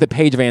idea is that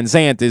Paige Van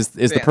Zandt is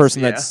the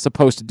person that's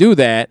supposed to do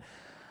that,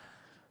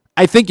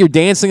 I think you're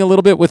dancing a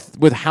little bit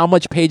with how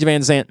much Paige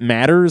Van Zandt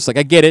matters. Like,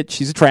 I get it.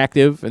 She's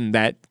attractive, and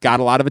that got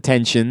a lot of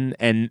attention,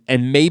 and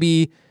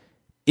maybe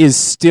is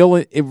still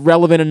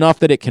irrelevant enough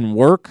that it can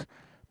work.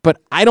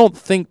 But I don't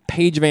think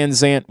Paige Van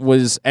Zandt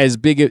was as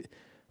big.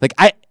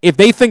 If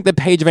they think that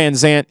Paige Van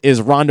Zandt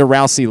is Ronda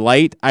Rousey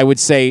light, I would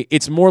say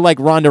it's more like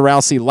Ronda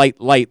Rousey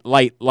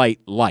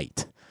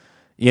light.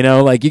 You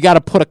know, like, you got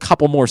to put a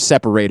couple more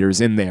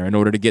separators in there in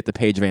order to get to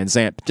Paige Van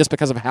Zandt, just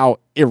because of how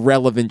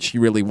irrelevant she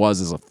really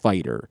was as a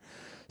fighter.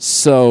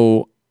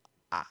 So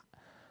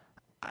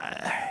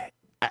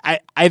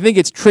I think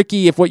it's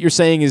tricky if what you're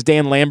saying is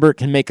Dan Lambert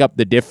can make up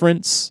the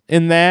difference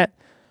in that.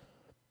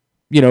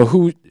 You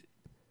know,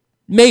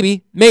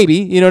 maybe,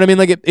 you know what I mean?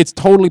 Like, it's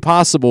totally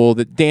possible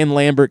that Dan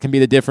Lambert can be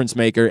the difference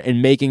maker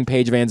in making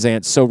Paige Van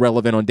Zandt so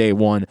relevant on day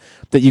one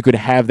that you could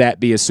have that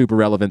be a super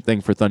relevant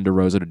thing for Thunder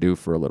Rosa to do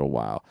for a little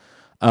while.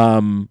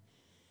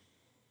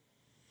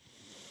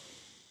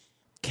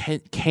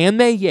 Can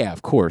they? Yeah,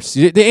 of course.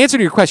 The answer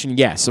to your question,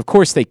 yes, of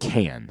course they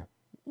can.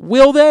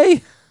 Will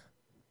they?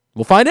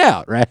 We'll find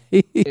out, right?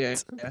 Yeah.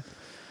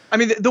 I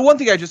mean, the one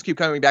thing I just keep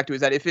coming back to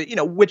is that if it,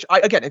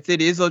 if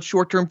it is a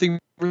short-term thing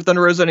for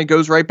Thunder Rosa and it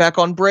goes right back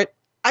on Britt,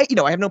 I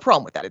have no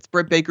problem with that. It's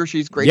Britt Baker.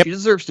 She's great. Yep. She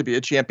deserves to be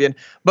a champion.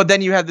 But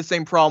then you have the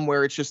same problem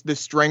where it's just this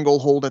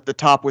stranglehold at the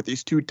top with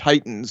these two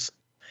titans.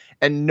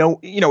 And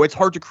it's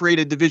hard to create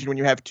a division when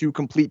you have two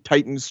complete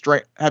titans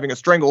having a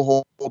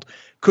stranglehold.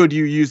 Could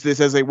you use this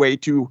as a way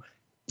to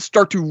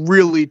start to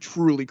really,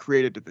 truly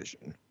create a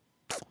division?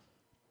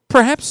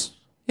 Perhaps.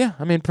 Yeah,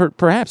 I mean,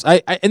 perhaps.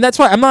 And that's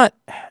why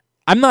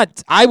I'm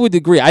not. I would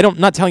agree. I'm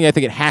not telling you I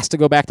think it has to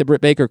go back to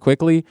Britt Baker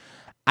quickly.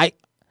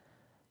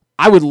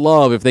 I would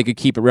love if they could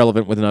keep it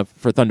relevant with enough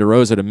for Thunder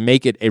Rosa to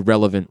make it a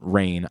relevant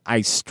reign. I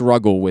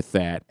struggle with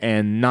that,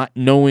 and not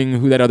knowing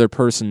who that other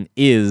person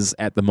is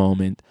at the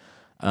moment.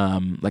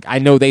 I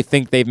know they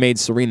think they've made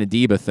Serena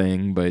Deeb a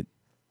thing, but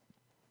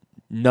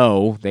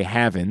no, they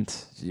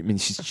haven't. I mean,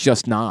 she's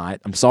just not.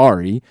 I'm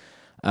sorry.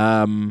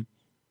 Can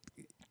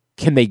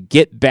they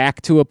get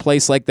back to a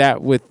place like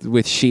that with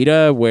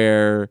Shida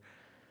where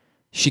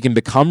she can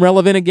become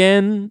relevant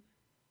again?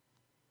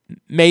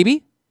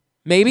 Maybe.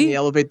 Can you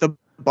elevate the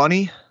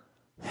bunny?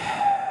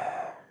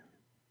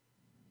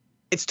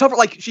 It's tougher.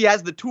 Like, she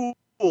has the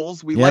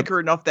tools. We like her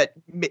enough that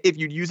if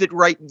you use it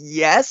right,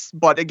 yes.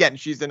 But again,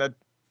 she's in a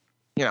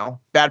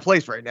bad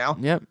place right now.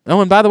 Yep.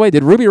 Oh, and by the way,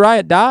 did Ruby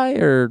Riott die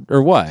or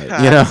what?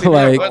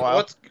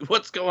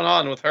 What's going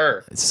on with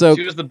her? So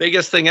she was the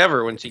biggest thing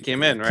ever when she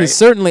came in, right? Because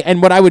certainly, and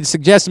what I would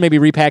suggest maybe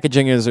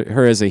repackaging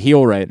her as a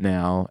heel right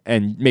now,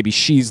 and maybe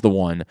she's the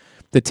one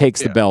that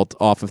takes the belt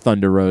off of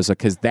Thunder Rosa,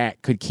 because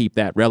that could keep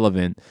that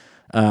relevant.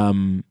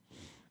 And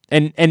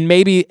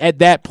maybe at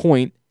that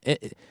point,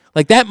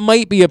 that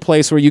might be a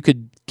place where you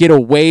could get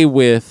away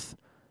with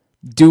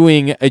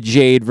doing a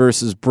Jade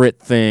versus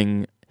Britt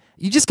thing.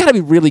 You just got to be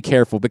really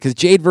careful, because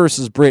Jade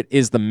versus Britt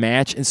is the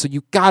match, and so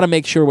you got to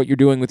make sure what you're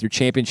doing with your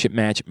championship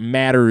match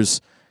matters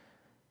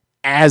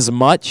as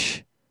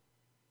much,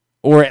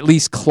 or at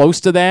least close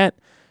to that,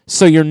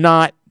 so you're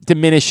not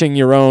diminishing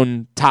your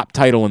own top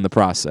title in the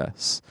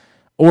process.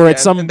 Or at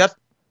some...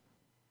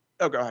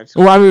 Oh, go ahead.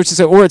 Well, I would just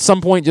say, or at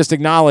some point, just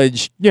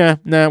acknowledge,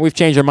 we've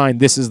changed our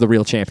mind. This is the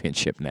real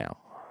championship now.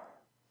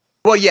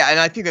 Well, yeah, and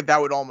I think that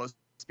would almost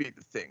be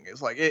the thing.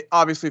 Is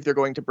obviously, if they're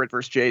going to Britt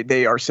versus Jade,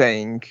 they are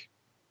saying,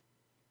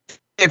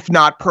 if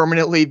not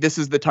permanently, this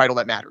is the title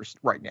that matters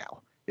right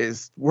now.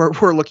 Is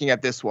we're looking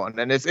at this one,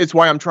 and it's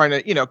why I'm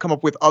trying to come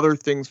up with other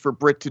things for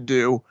Britt to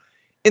do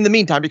in the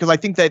meantime, because I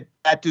think that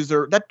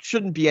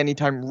shouldn't be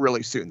anytime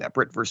really soon, that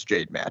Britt versus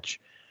Jade match.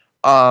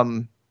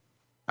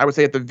 I would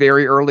say at the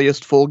very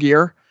earliest Full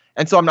Gear.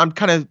 And so I'm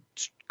kind of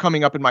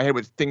coming up in my head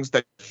with things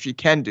that she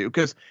can do,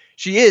 because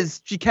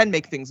she can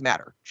make things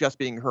matter, just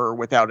being her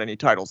without any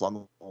titles on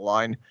the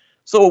line.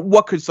 So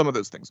what could some of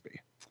those things be?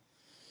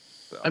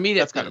 So, I mean,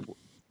 that's kind of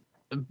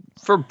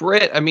for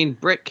Britt. I mean,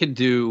 Britt could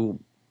do,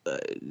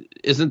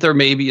 isn't there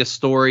maybe a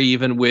story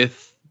even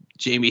with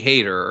Jamie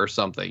Hayter or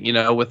something,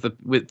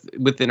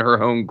 within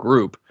her own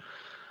group?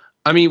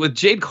 I mean, with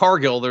Jade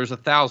Cargill, there's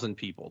 1,000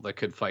 people that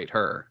could fight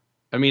her.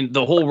 I mean,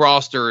 the whole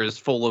roster is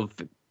full of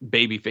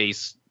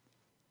babyface.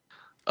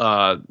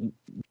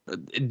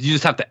 You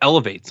just have to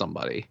elevate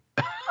somebody,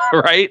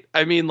 right?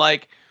 I mean,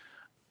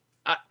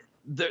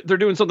 they're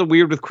doing something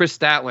weird with Chris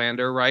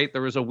Statlander, right?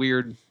 There was a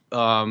weird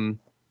little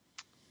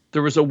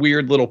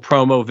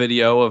promo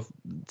video of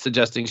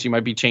suggesting she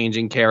might be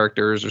changing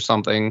characters or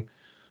something.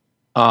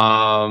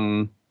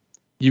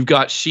 You've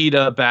got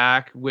Sheeta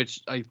back, which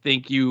I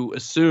think you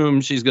assume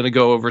she's going to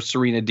go over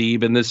Serena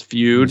Deeb in this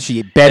feud.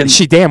 She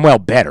damn well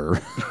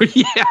better.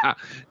 Yeah.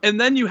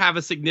 And then you have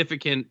a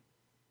significant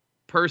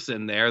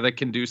person there that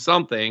can do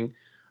something.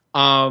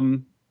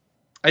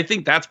 I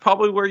think that's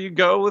probably where you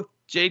go with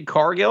Jade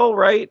Cargill,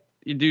 right?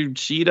 You do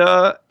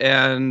Sheeta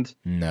and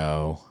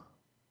no.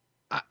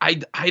 I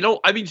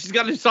mean, she's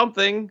got to do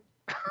something.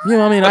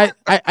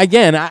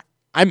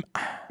 I'm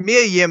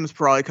Mia Yim's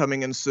probably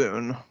coming in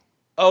soon.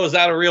 Oh, is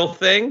that a real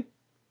thing?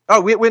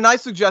 Oh, when I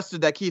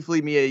suggested that Keith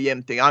Lee Mia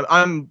Yim thing,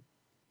 I'm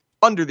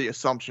under the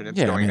assumption it's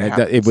going to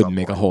happen. It wouldn't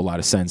make a whole lot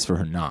of sense for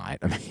her not.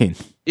 I mean,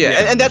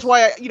 and that's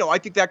why I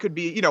think that could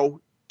be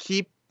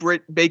keep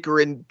Britt Baker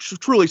and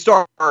truly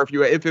star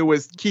if it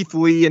was Keith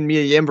Lee and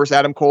Mia Yim versus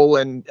Adam Cole,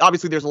 and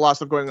obviously there's a lot of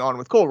stuff going on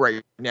with Cole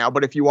right now.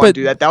 But if you want to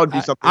do that, that would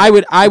be something.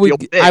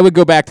 I would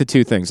go back to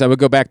two things. I would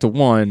go back to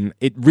one.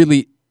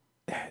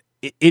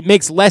 It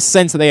makes less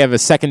sense that they have a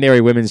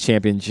secondary women's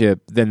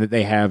championship than that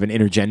they have an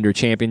intergender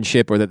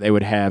championship or that they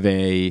would have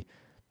a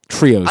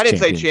trios. I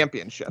didn't say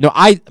championship. No,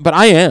 but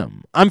I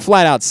am. I'm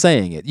flat out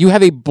saying it. You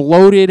have a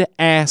bloated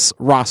ass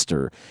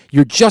roster.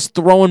 You're just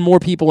throwing more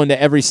people into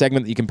every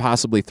segment that you can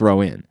possibly throw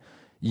in.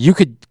 You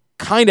could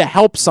kind of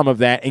help some of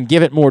that and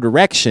give it more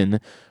direction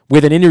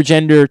with an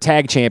intergender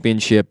tag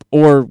championship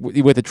or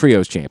with a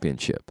trios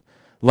championship.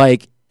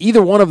 Like,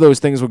 either one of those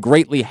things would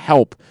greatly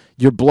help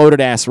your bloated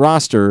ass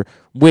roster,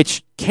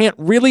 which can't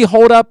really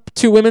hold up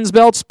two women's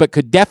belts, but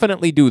could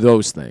definitely do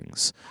those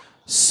things.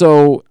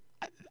 So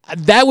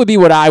that would be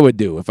what I would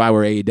do if I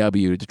were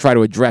AEW, to try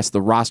to address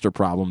the roster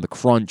problem, the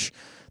crunch,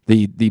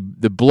 the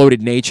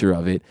bloated nature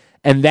of it.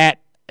 And that,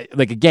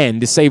 like, again,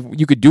 to say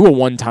you could do a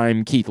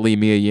one-time Keith Lee,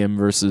 Mia Yim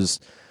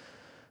versus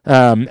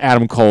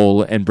Adam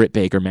Cole and Britt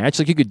Baker match.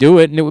 Like, you could do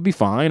it and it would be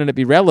fine and it'd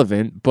be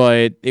relevant,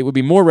 but it would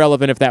be more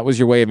relevant if that was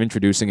your way of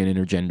introducing an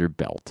intergender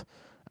belt.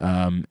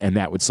 And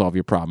that would solve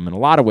your problem in a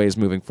lot of ways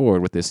moving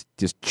forward with this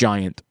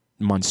giant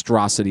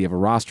monstrosity of a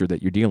roster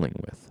that you're dealing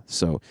with.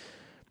 So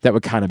that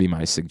would kind of be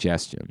my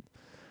suggestion.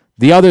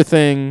 The other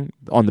thing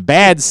on the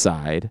bad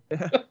side,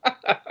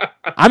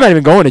 I'm not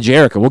even going to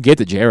Jericho. We'll get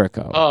to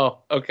Jericho. Oh,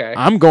 okay.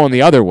 I'm going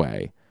the other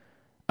way.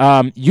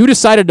 You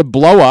decided to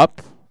blow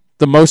up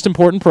the most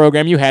important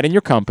program you had in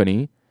your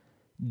company,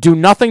 do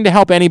nothing to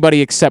help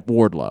anybody except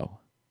Wardlow.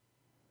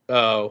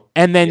 Oh.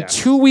 And then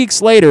 2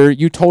 weeks later,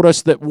 you told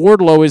us that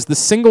Wardlow is the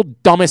single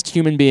dumbest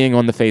human being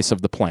on the face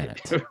of the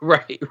planet.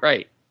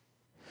 Right.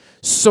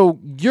 So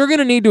you're going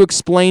to need to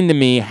explain to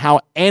me how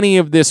any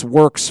of this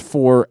works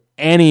for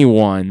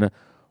anyone,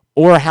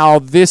 or how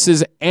this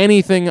is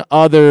anything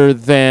other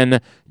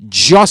than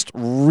just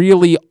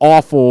really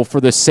awful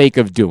for the sake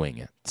of doing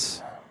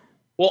it.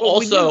 Well,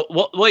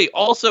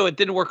 also, it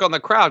didn't work on the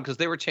crowd because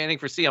they were chanting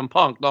for CM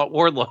Punk, not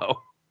Wardlow.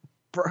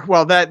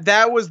 Well,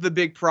 that was the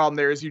big problem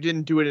there, is you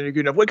didn't do it in a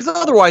good enough way, because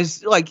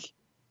otherwise, like,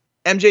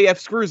 MJF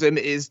screws him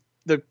is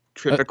the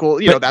typical,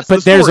 that's the story.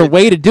 But there's a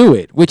way to do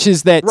it, which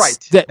is that,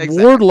 exactly.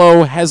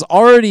 Wardlow has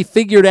already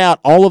figured out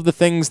all of the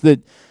things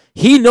that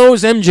he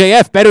knows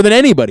MJF better than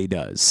anybody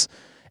does.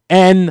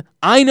 And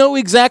I know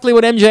exactly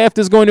what MJF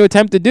is going to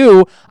attempt to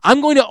do.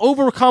 I'm going to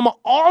overcome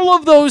all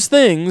of those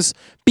things,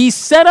 be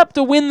set up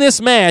to win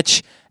this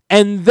match,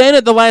 and then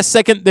at the last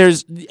second,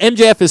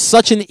 MJF is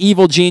such an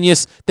evil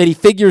genius that he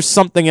figures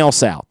something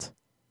else out.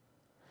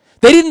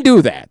 They didn't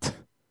do that.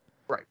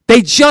 Right.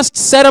 They just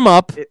set him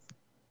up,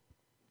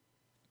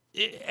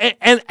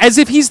 and as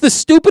if he's the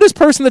stupidest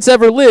person that's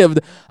ever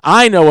lived.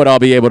 I know what I'll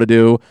be able to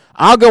do.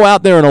 I'll go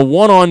out there in a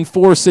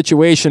 1-on-4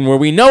 situation where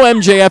we know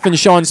MJF and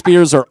Shawn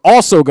Spears are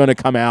also going to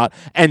come out,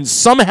 and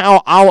somehow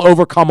I'll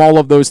overcome all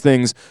of those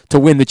things to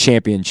win the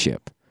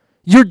championship.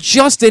 You're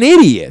just an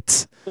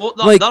idiot. Well,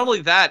 not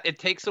only that, it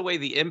takes away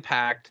the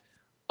impact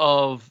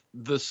of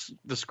the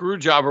screw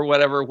job or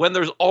whatever when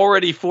there's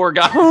already 4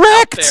 guys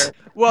out there.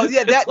 Well,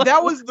 yeah, that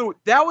was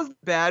the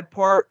bad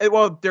part.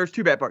 Well, there's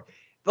 2 bad parts.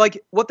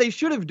 Like, what they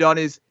should have done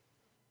is,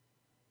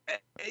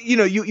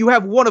 you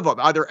have one of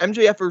them, either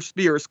MJF or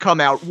Spears, come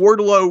out,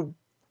 Wardlow,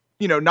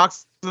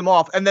 knocks them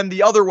off, and then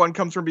the other one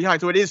comes from behind.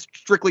 So it is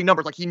strictly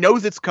numbers. Like, he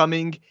knows it's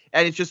coming,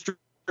 and it's just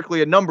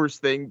strictly a numbers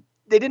thing.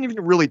 They didn't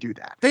even really do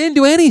that. They didn't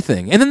do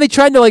anything. And then they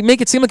tried to make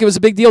it seem like it was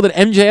a big deal that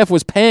MJF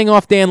was paying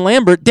off Dan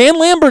Lambert. Dan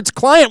Lambert's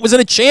client was in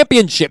a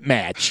championship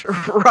match.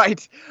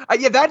 Right.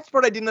 Yeah, that's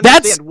part I didn't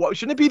understand.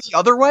 Shouldn't it be the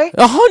other way?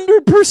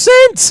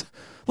 100%.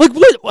 Like,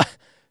 what?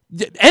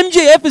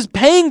 MJF is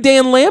paying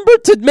Dan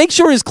Lambert to make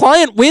sure his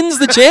client wins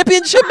the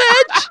championship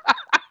match?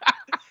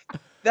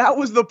 That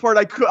was the part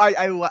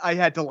I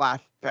had to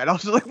laugh at. I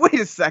was like, wait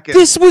a second.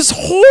 This was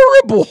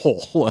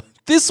horrible.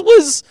 This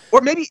was...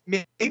 Or maybe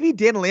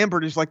Dan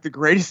Lambert is like the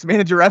greatest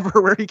manager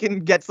ever, where he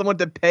can get someone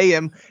to pay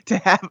him to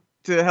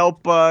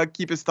help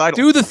keep his title.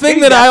 Do the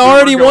thing that I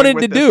already wanted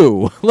to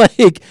do.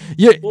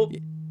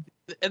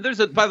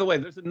 And by the way,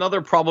 there's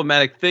another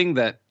problematic thing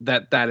that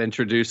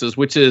introduces,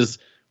 which is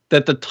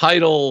that the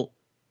title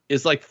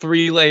is like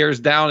 3 layers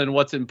down in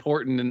what's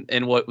important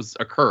and what was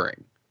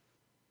occurring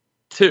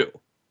too.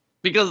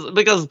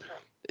 Because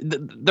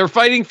they're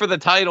fighting for the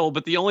title,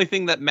 but the only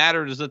thing that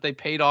mattered is that they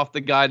paid off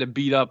the guy to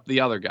beat up the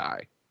other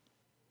guy.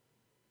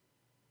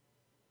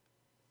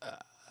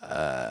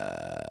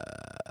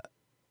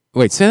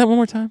 Wait, say that one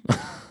more time.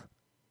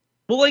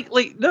 Well,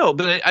 like no,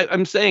 but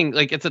I'm saying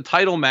like it's a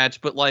title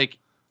match, but like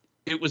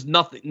it was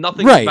nothing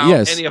Right, about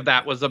yes. any of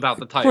that was about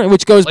the title. Right,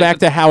 which goes Like, back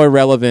to how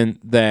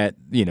irrelevant that,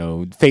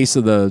 face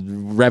of the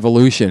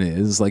revolution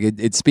is. Like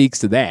it speaks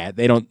to that.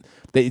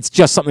 It's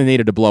just something they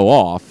needed to blow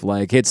off.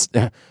 Like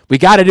we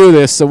got to do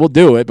this, so we'll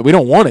do it, but we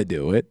don't want to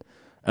do it.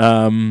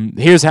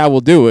 Here's how we'll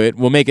do it.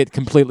 We'll make it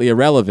completely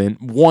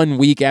irrelevant 1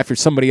 week after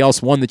somebody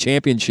else won the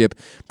championship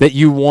that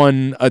you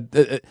won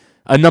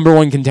a number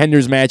one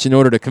contenders match in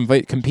order to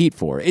compete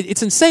for.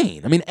 It's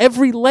insane. I mean,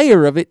 every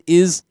layer of it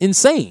is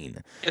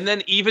insane. And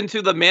then even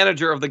to the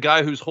manager of the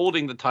guy who's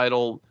holding the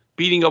title,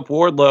 beating up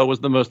Wardlow was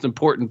the most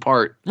important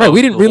part. Right,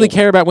 we didn't really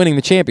care about winning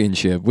the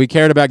championship. We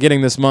cared about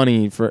getting this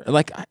money for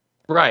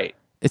right.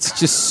 It's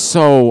just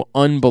so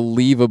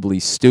unbelievably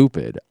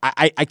stupid.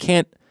 I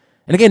can't.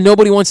 And again,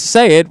 nobody wants to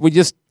say it. We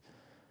just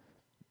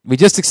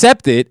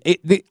accept it.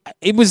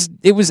 It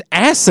was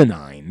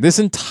asinine. This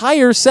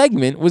entire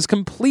segment was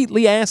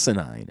completely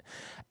asinine.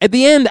 At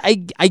the end, I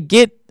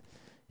get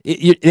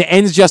it, the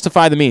ends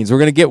justify the means. We're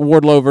going to get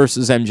Wardlow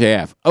versus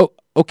MJF. Oh,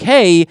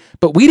 okay,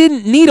 but we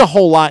didn't need a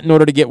whole lot in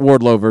order to get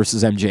Wardlow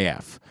versus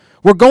MJF.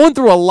 We're going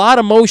through a lot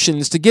of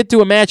motions to get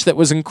to a match that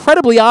was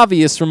incredibly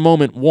obvious from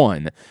moment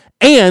one,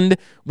 and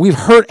we've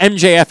hurt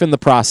MJF in the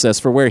process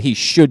for where he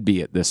should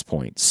be at this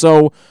point.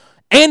 So,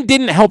 and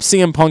didn't help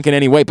CM Punk in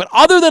any way. But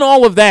other than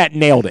all of that,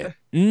 nailed it.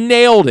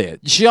 Nailed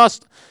it.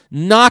 Just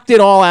knocked it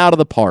all out of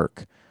the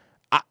park.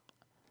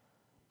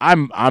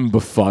 I'm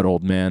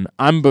befuddled, man.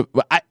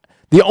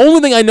 The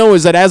only thing I know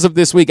is that as of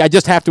this week, I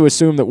just have to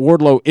assume that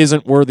Wardlow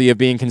isn't worthy of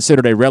being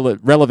considered a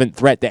relevant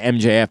threat to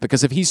MJF,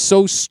 because if he's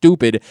so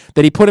stupid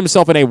that he put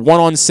himself in a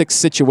 1-on-6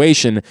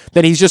 situation,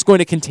 then he's just going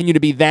to continue to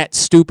be that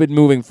stupid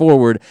moving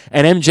forward,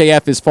 and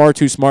MJF is far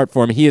too smart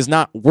for him. He is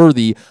not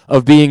worthy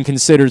of being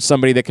considered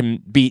somebody that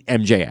can beat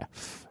MJF.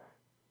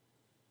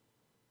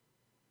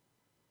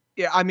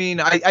 Yeah, I mean,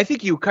 I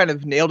think you kind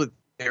of nailed it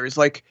there. It's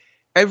like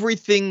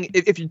everything,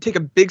 if you take a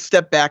big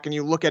step back and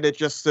you look at it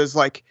just as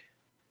like,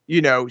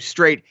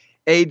 straight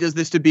A does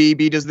this to B,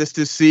 B does this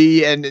to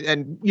C, and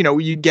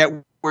you get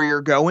where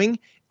you're going,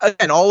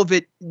 and all of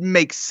it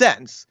makes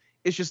sense.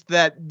 It's just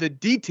that the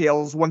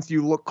details, once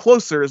you look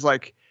closer, is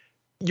like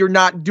you're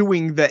not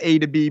doing the A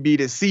to B, B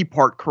to C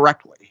part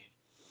correctly.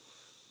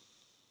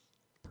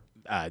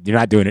 You're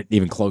not doing it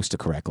even close to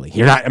correctly.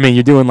 You're not. I mean,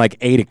 you're doing like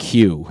A to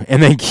Q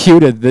and then Q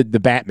to the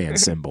Batman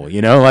symbol.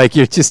 Like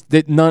you're just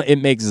it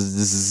makes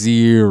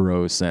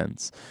zero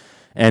sense.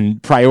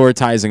 And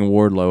prioritizing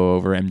Wardlow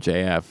over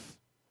MJF,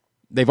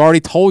 they've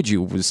already told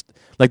you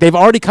they've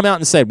already come out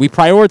and said we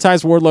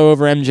prioritize Wardlow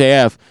over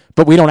MJF,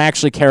 but we don't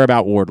actually care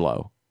about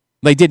Wardlow.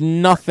 They did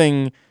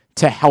nothing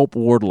to help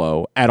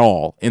Wardlow at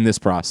all in this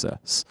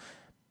process.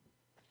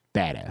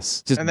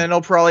 Badass. And then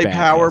they'll probably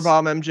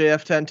powerbomb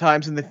MJF 10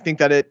 times and they think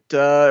that it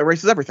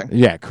erases everything.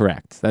 Yeah,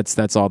 correct.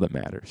 That's all that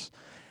matters.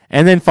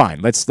 And then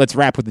fine, let's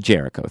wrap with the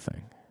Jericho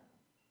thing.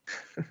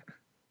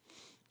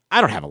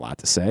 I don't have a lot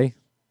to say.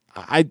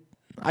 I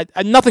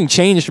nothing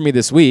changed for me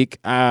this week.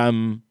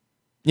 Everything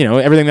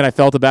that I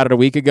felt about it a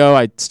week ago,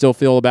 I still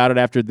feel about it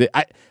after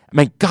I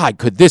mean, God,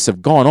 could this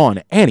have gone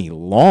on any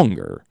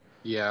longer?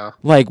 Yeah.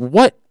 Like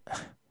what?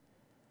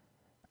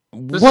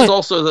 This is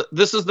also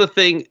this is the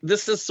thing.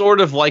 This is sort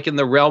of like in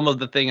the realm of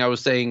the thing I was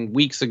saying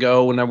weeks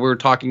ago when we were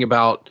talking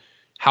about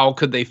how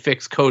could they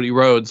fix Cody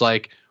Rhodes.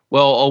 Like,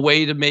 well, a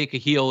way to make a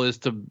heel is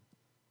to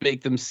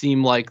make them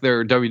seem like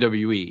they're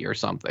WWE or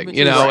something, right.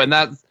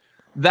 And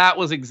that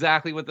was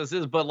exactly what this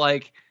is. But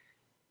like,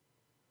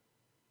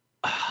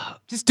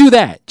 just do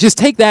that. Just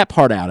take that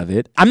part out of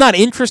it. I'm not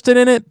interested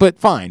in it, but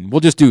fine. We'll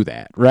just do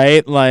that,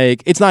 right?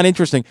 Like, it's not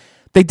interesting.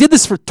 They did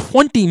this for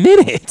 20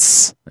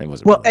 minutes. It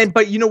wasn't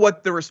but you know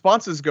what the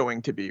response is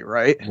going to be,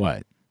 right?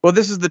 What? Well,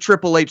 this is the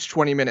Triple H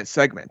 20-minute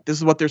segment. This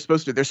is what they're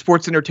supposed to do. They're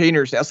sports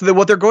entertainers now. So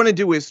what they're going to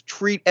do is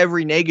treat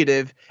every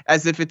negative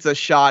as if it's a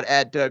shot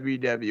at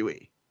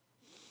WWE.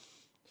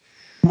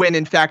 When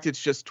in fact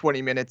it's just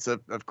 20 minutes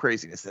of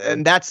craziness.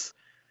 And that's,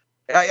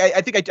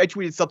 I think I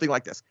tweeted something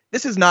like this.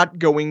 This is not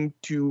going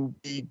to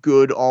be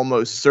good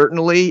almost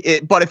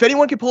certainly. But if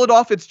anyone can pull it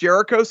off, it's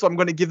Jericho. So I'm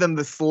going to give them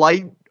the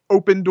slight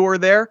open door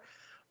there.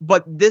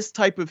 But this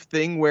type of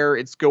thing where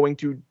it's going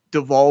to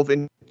devolve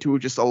into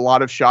just a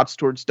lot of shots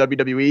towards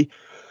WWE,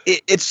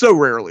 it so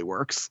rarely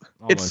works.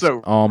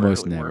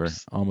 Almost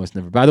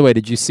never. By the way,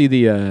 did you see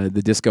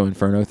the Disco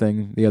Inferno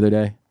thing the other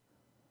day?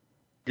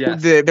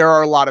 Yes. There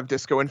are a lot of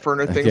Disco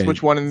Inferno things. Okay.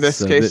 Which one in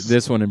this case?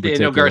 This one in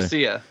particular. Daniel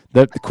Garcia.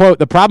 The quote,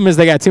 the problem is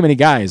they got too many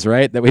guys,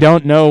 right? That we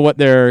don't know what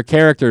their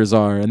characters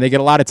are, and they get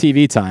a lot of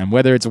TV time,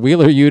 whether it's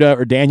Wheeler Yuta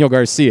or Daniel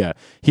Garcia.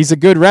 He's a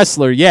good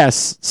wrestler,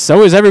 yes.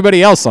 So is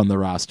everybody else on the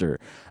roster.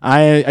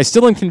 I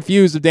still am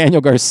confused with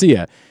Daniel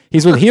Garcia.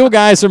 He's with heel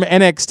guys from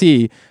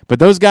NXT, but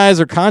those guys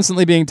are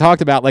constantly being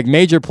talked about like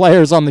major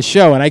players on the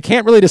show, and I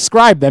can't really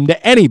describe them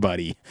to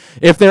anybody.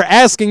 If they're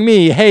asking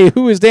me, hey,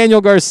 who is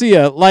Daniel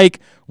Garcia? Like,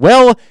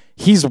 well,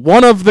 he's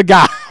one of the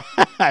guys.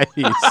 Well,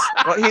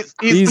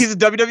 he's a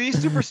WWE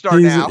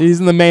superstar now. He's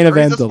in the main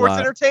event He's a sports lot.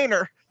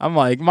 entertainer. I'm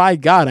like, my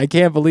God, I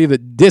can't believe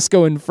that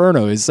Disco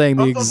Inferno is saying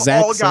the Of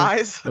exact all same,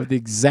 guys. the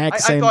exact I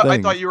same thought, thing.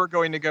 I thought you were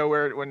going to go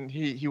when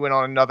he went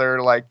on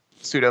another like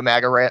pseudo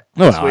MAGA rant.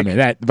 No, this I week. mean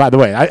that. By the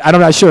way, I'm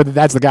not sure that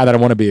that's the guy that I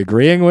want to be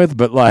agreeing with,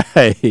 but like,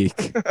 Right.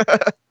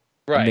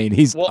 I mean,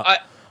 he's Well, I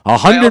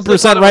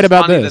 100% right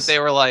about this. That they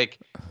were like,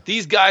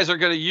 these guys are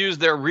going to use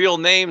their real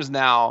names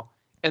now,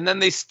 and then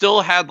they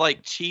still had like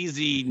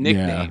cheesy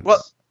nicknames.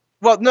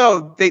 Well,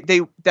 no,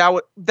 that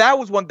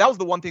was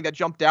the one thing that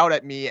jumped out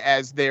at me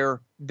as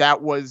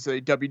that was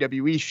a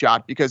WWE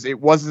shot because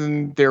it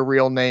wasn't their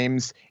real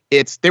names.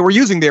 They were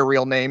using their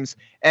real names,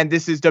 and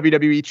this is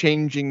WWE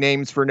changing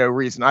names for no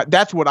reason.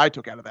 That's what I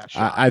took out of that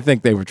shot. I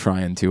think they were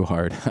trying too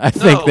hard. I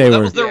think they that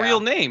were. was their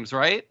real names,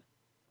 right?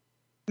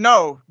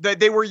 No,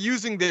 they were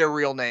using their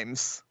real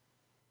names.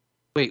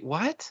 Wait,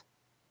 what?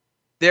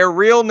 Their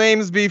real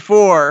names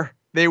before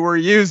they were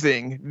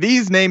using.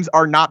 These names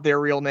are not their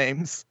real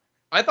names.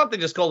 I thought they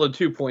just called it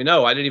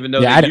 2.0. I didn't even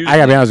know. Yeah, they I used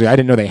gotta be them. honest with you. I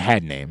didn't know they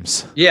had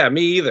names. Yeah,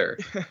 me either.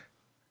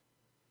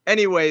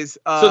 Anyways,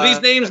 So these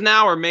names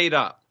now are made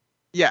up.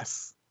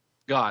 Yes.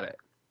 Got it.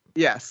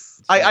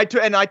 Yes. I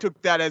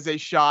took that as a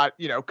shot,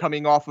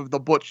 coming off of the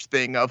Butch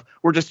thing of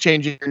we're just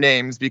changing your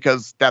names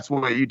because that's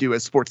what you do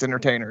as sports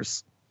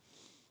entertainers.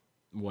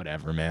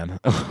 Whatever, man.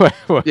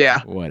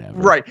 Yeah. Whatever.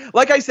 Right.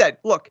 Like I said,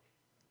 look,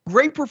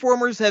 great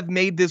performers have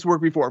made this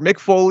work before. Mick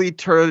Foley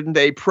turned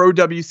a pro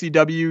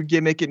WCW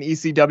gimmick in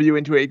ECW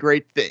into a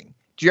great thing.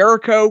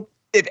 Jericho,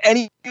 if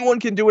anyone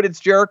can do it, it's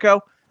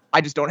Jericho.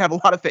 I just don't have a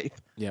lot of faith.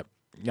 Yep.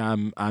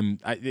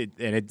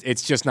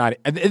 It's just not.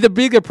 The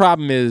bigger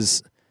problem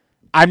is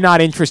I'm not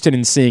interested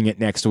in seeing it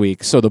next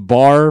week. So the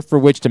bar for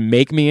which to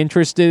make me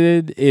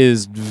interested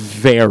is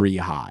very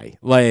high.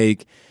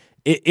 Like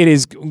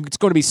it's going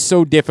to be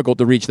so difficult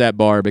to reach that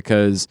bar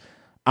because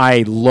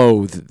I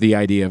loathe the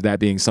idea of that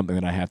being something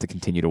that I have to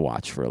continue to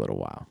watch for a little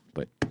while.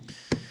 But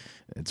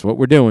that's what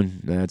we're doing.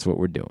 That's what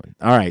we're doing.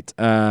 All right.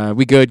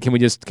 We good? Can we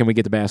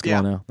get to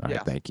basketball now? All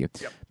right. Thank you.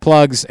 Yep.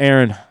 Plugs,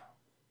 Aaron.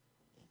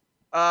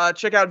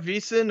 Check out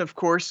VSiN. Of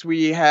course,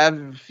 we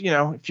have,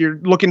 if you're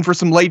looking for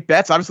some late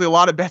bets, obviously a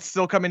lot of bets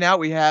still coming out.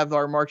 We have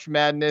our March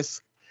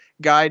Madness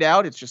guide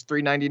out. It's just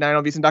 $3.99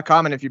 on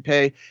VSiN.com. And if you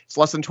pay, it's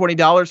less than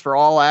 $20 for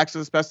all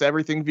access, best to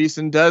everything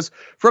VSiN does,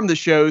 from the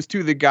shows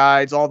to the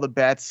guides, all the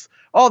bets,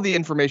 all the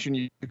information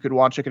you could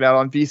want. Check it out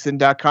on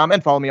VSiN.com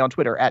and follow me on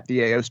Twitter at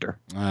DAOster.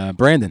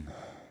 Brandon.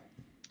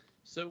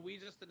 So we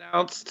just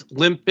announced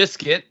Limp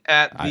Bizkit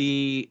at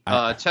the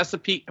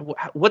Chesapeake.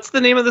 What's the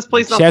name of this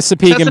place now?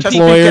 Chesapeake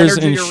Employers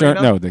Energy Insurance.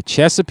 Arena? No, the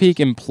Chesapeake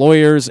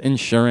Employers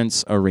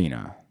Insurance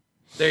Arena.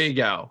 There you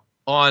go.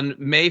 On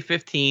May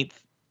 15th,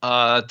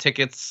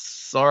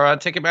 tickets are on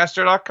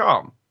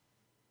Ticketmaster.com.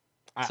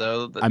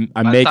 So by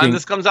the time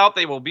this comes out,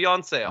 they will be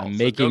on sale.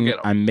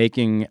 I'm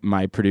making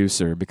my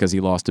producer, because he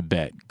lost a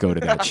bet, go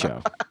to that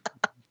show.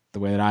 The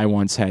way that I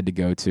once had to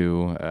go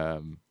to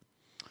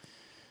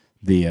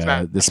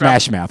the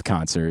Smash Mouth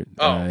concert.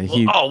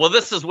 Well,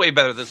 this is way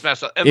better than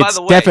Smash Mouth. And It's by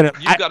the way,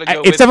 you've got to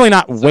go. it's definitely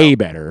not way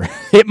better.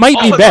 It might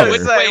be better.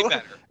 It's way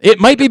better. It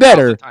might be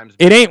better.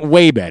 It ain't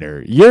way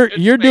better.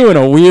 You're doing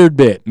a weird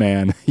bit,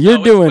 man.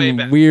 You're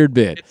doing weird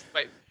bit.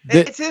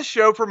 It's his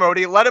show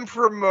promoting. Let him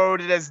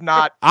promote it as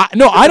not. I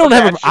don't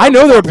have. I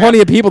know there are plenty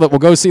of people that will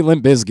go see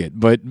Limp Bizkit,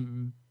 but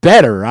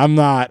better. I'm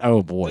not.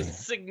 Oh boy.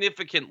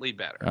 Significantly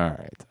better. All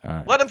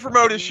right. Let him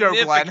promote his show,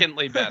 Glenn.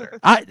 Significantly better.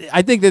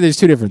 I think that there's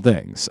two different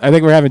things. I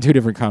think we're having two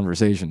different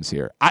conversations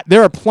here.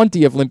 There are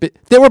plenty of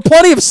There were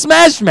plenty of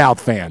Smash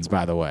Mouth fans,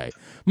 by the way.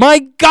 My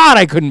God,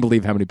 I couldn't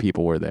believe how many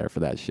people were there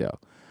for that show.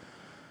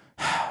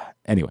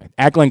 Anyway,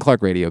 at Glenn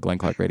Clark Radio,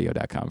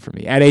 glennclarkradio.com for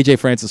me. At AJ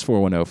Francis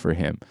 410 for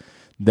him.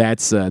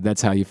 That's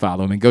how you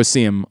follow him. And go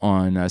see him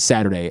on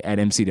Saturday at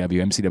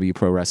MCW,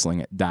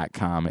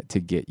 mcwprowrestling.com to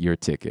get your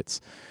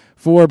tickets.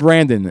 For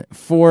Brandon,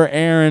 for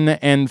Aaron,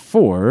 and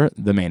for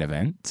the main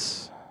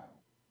event.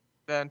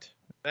 Vent.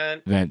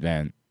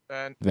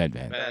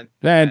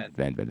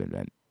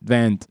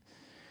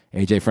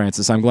 AJ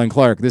Francis, I'm Glenn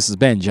Clark. This has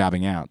been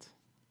Jobbing Out.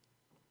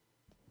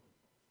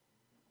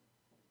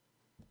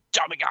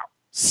 Jobbing Out.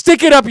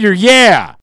 Stick it up your yeah!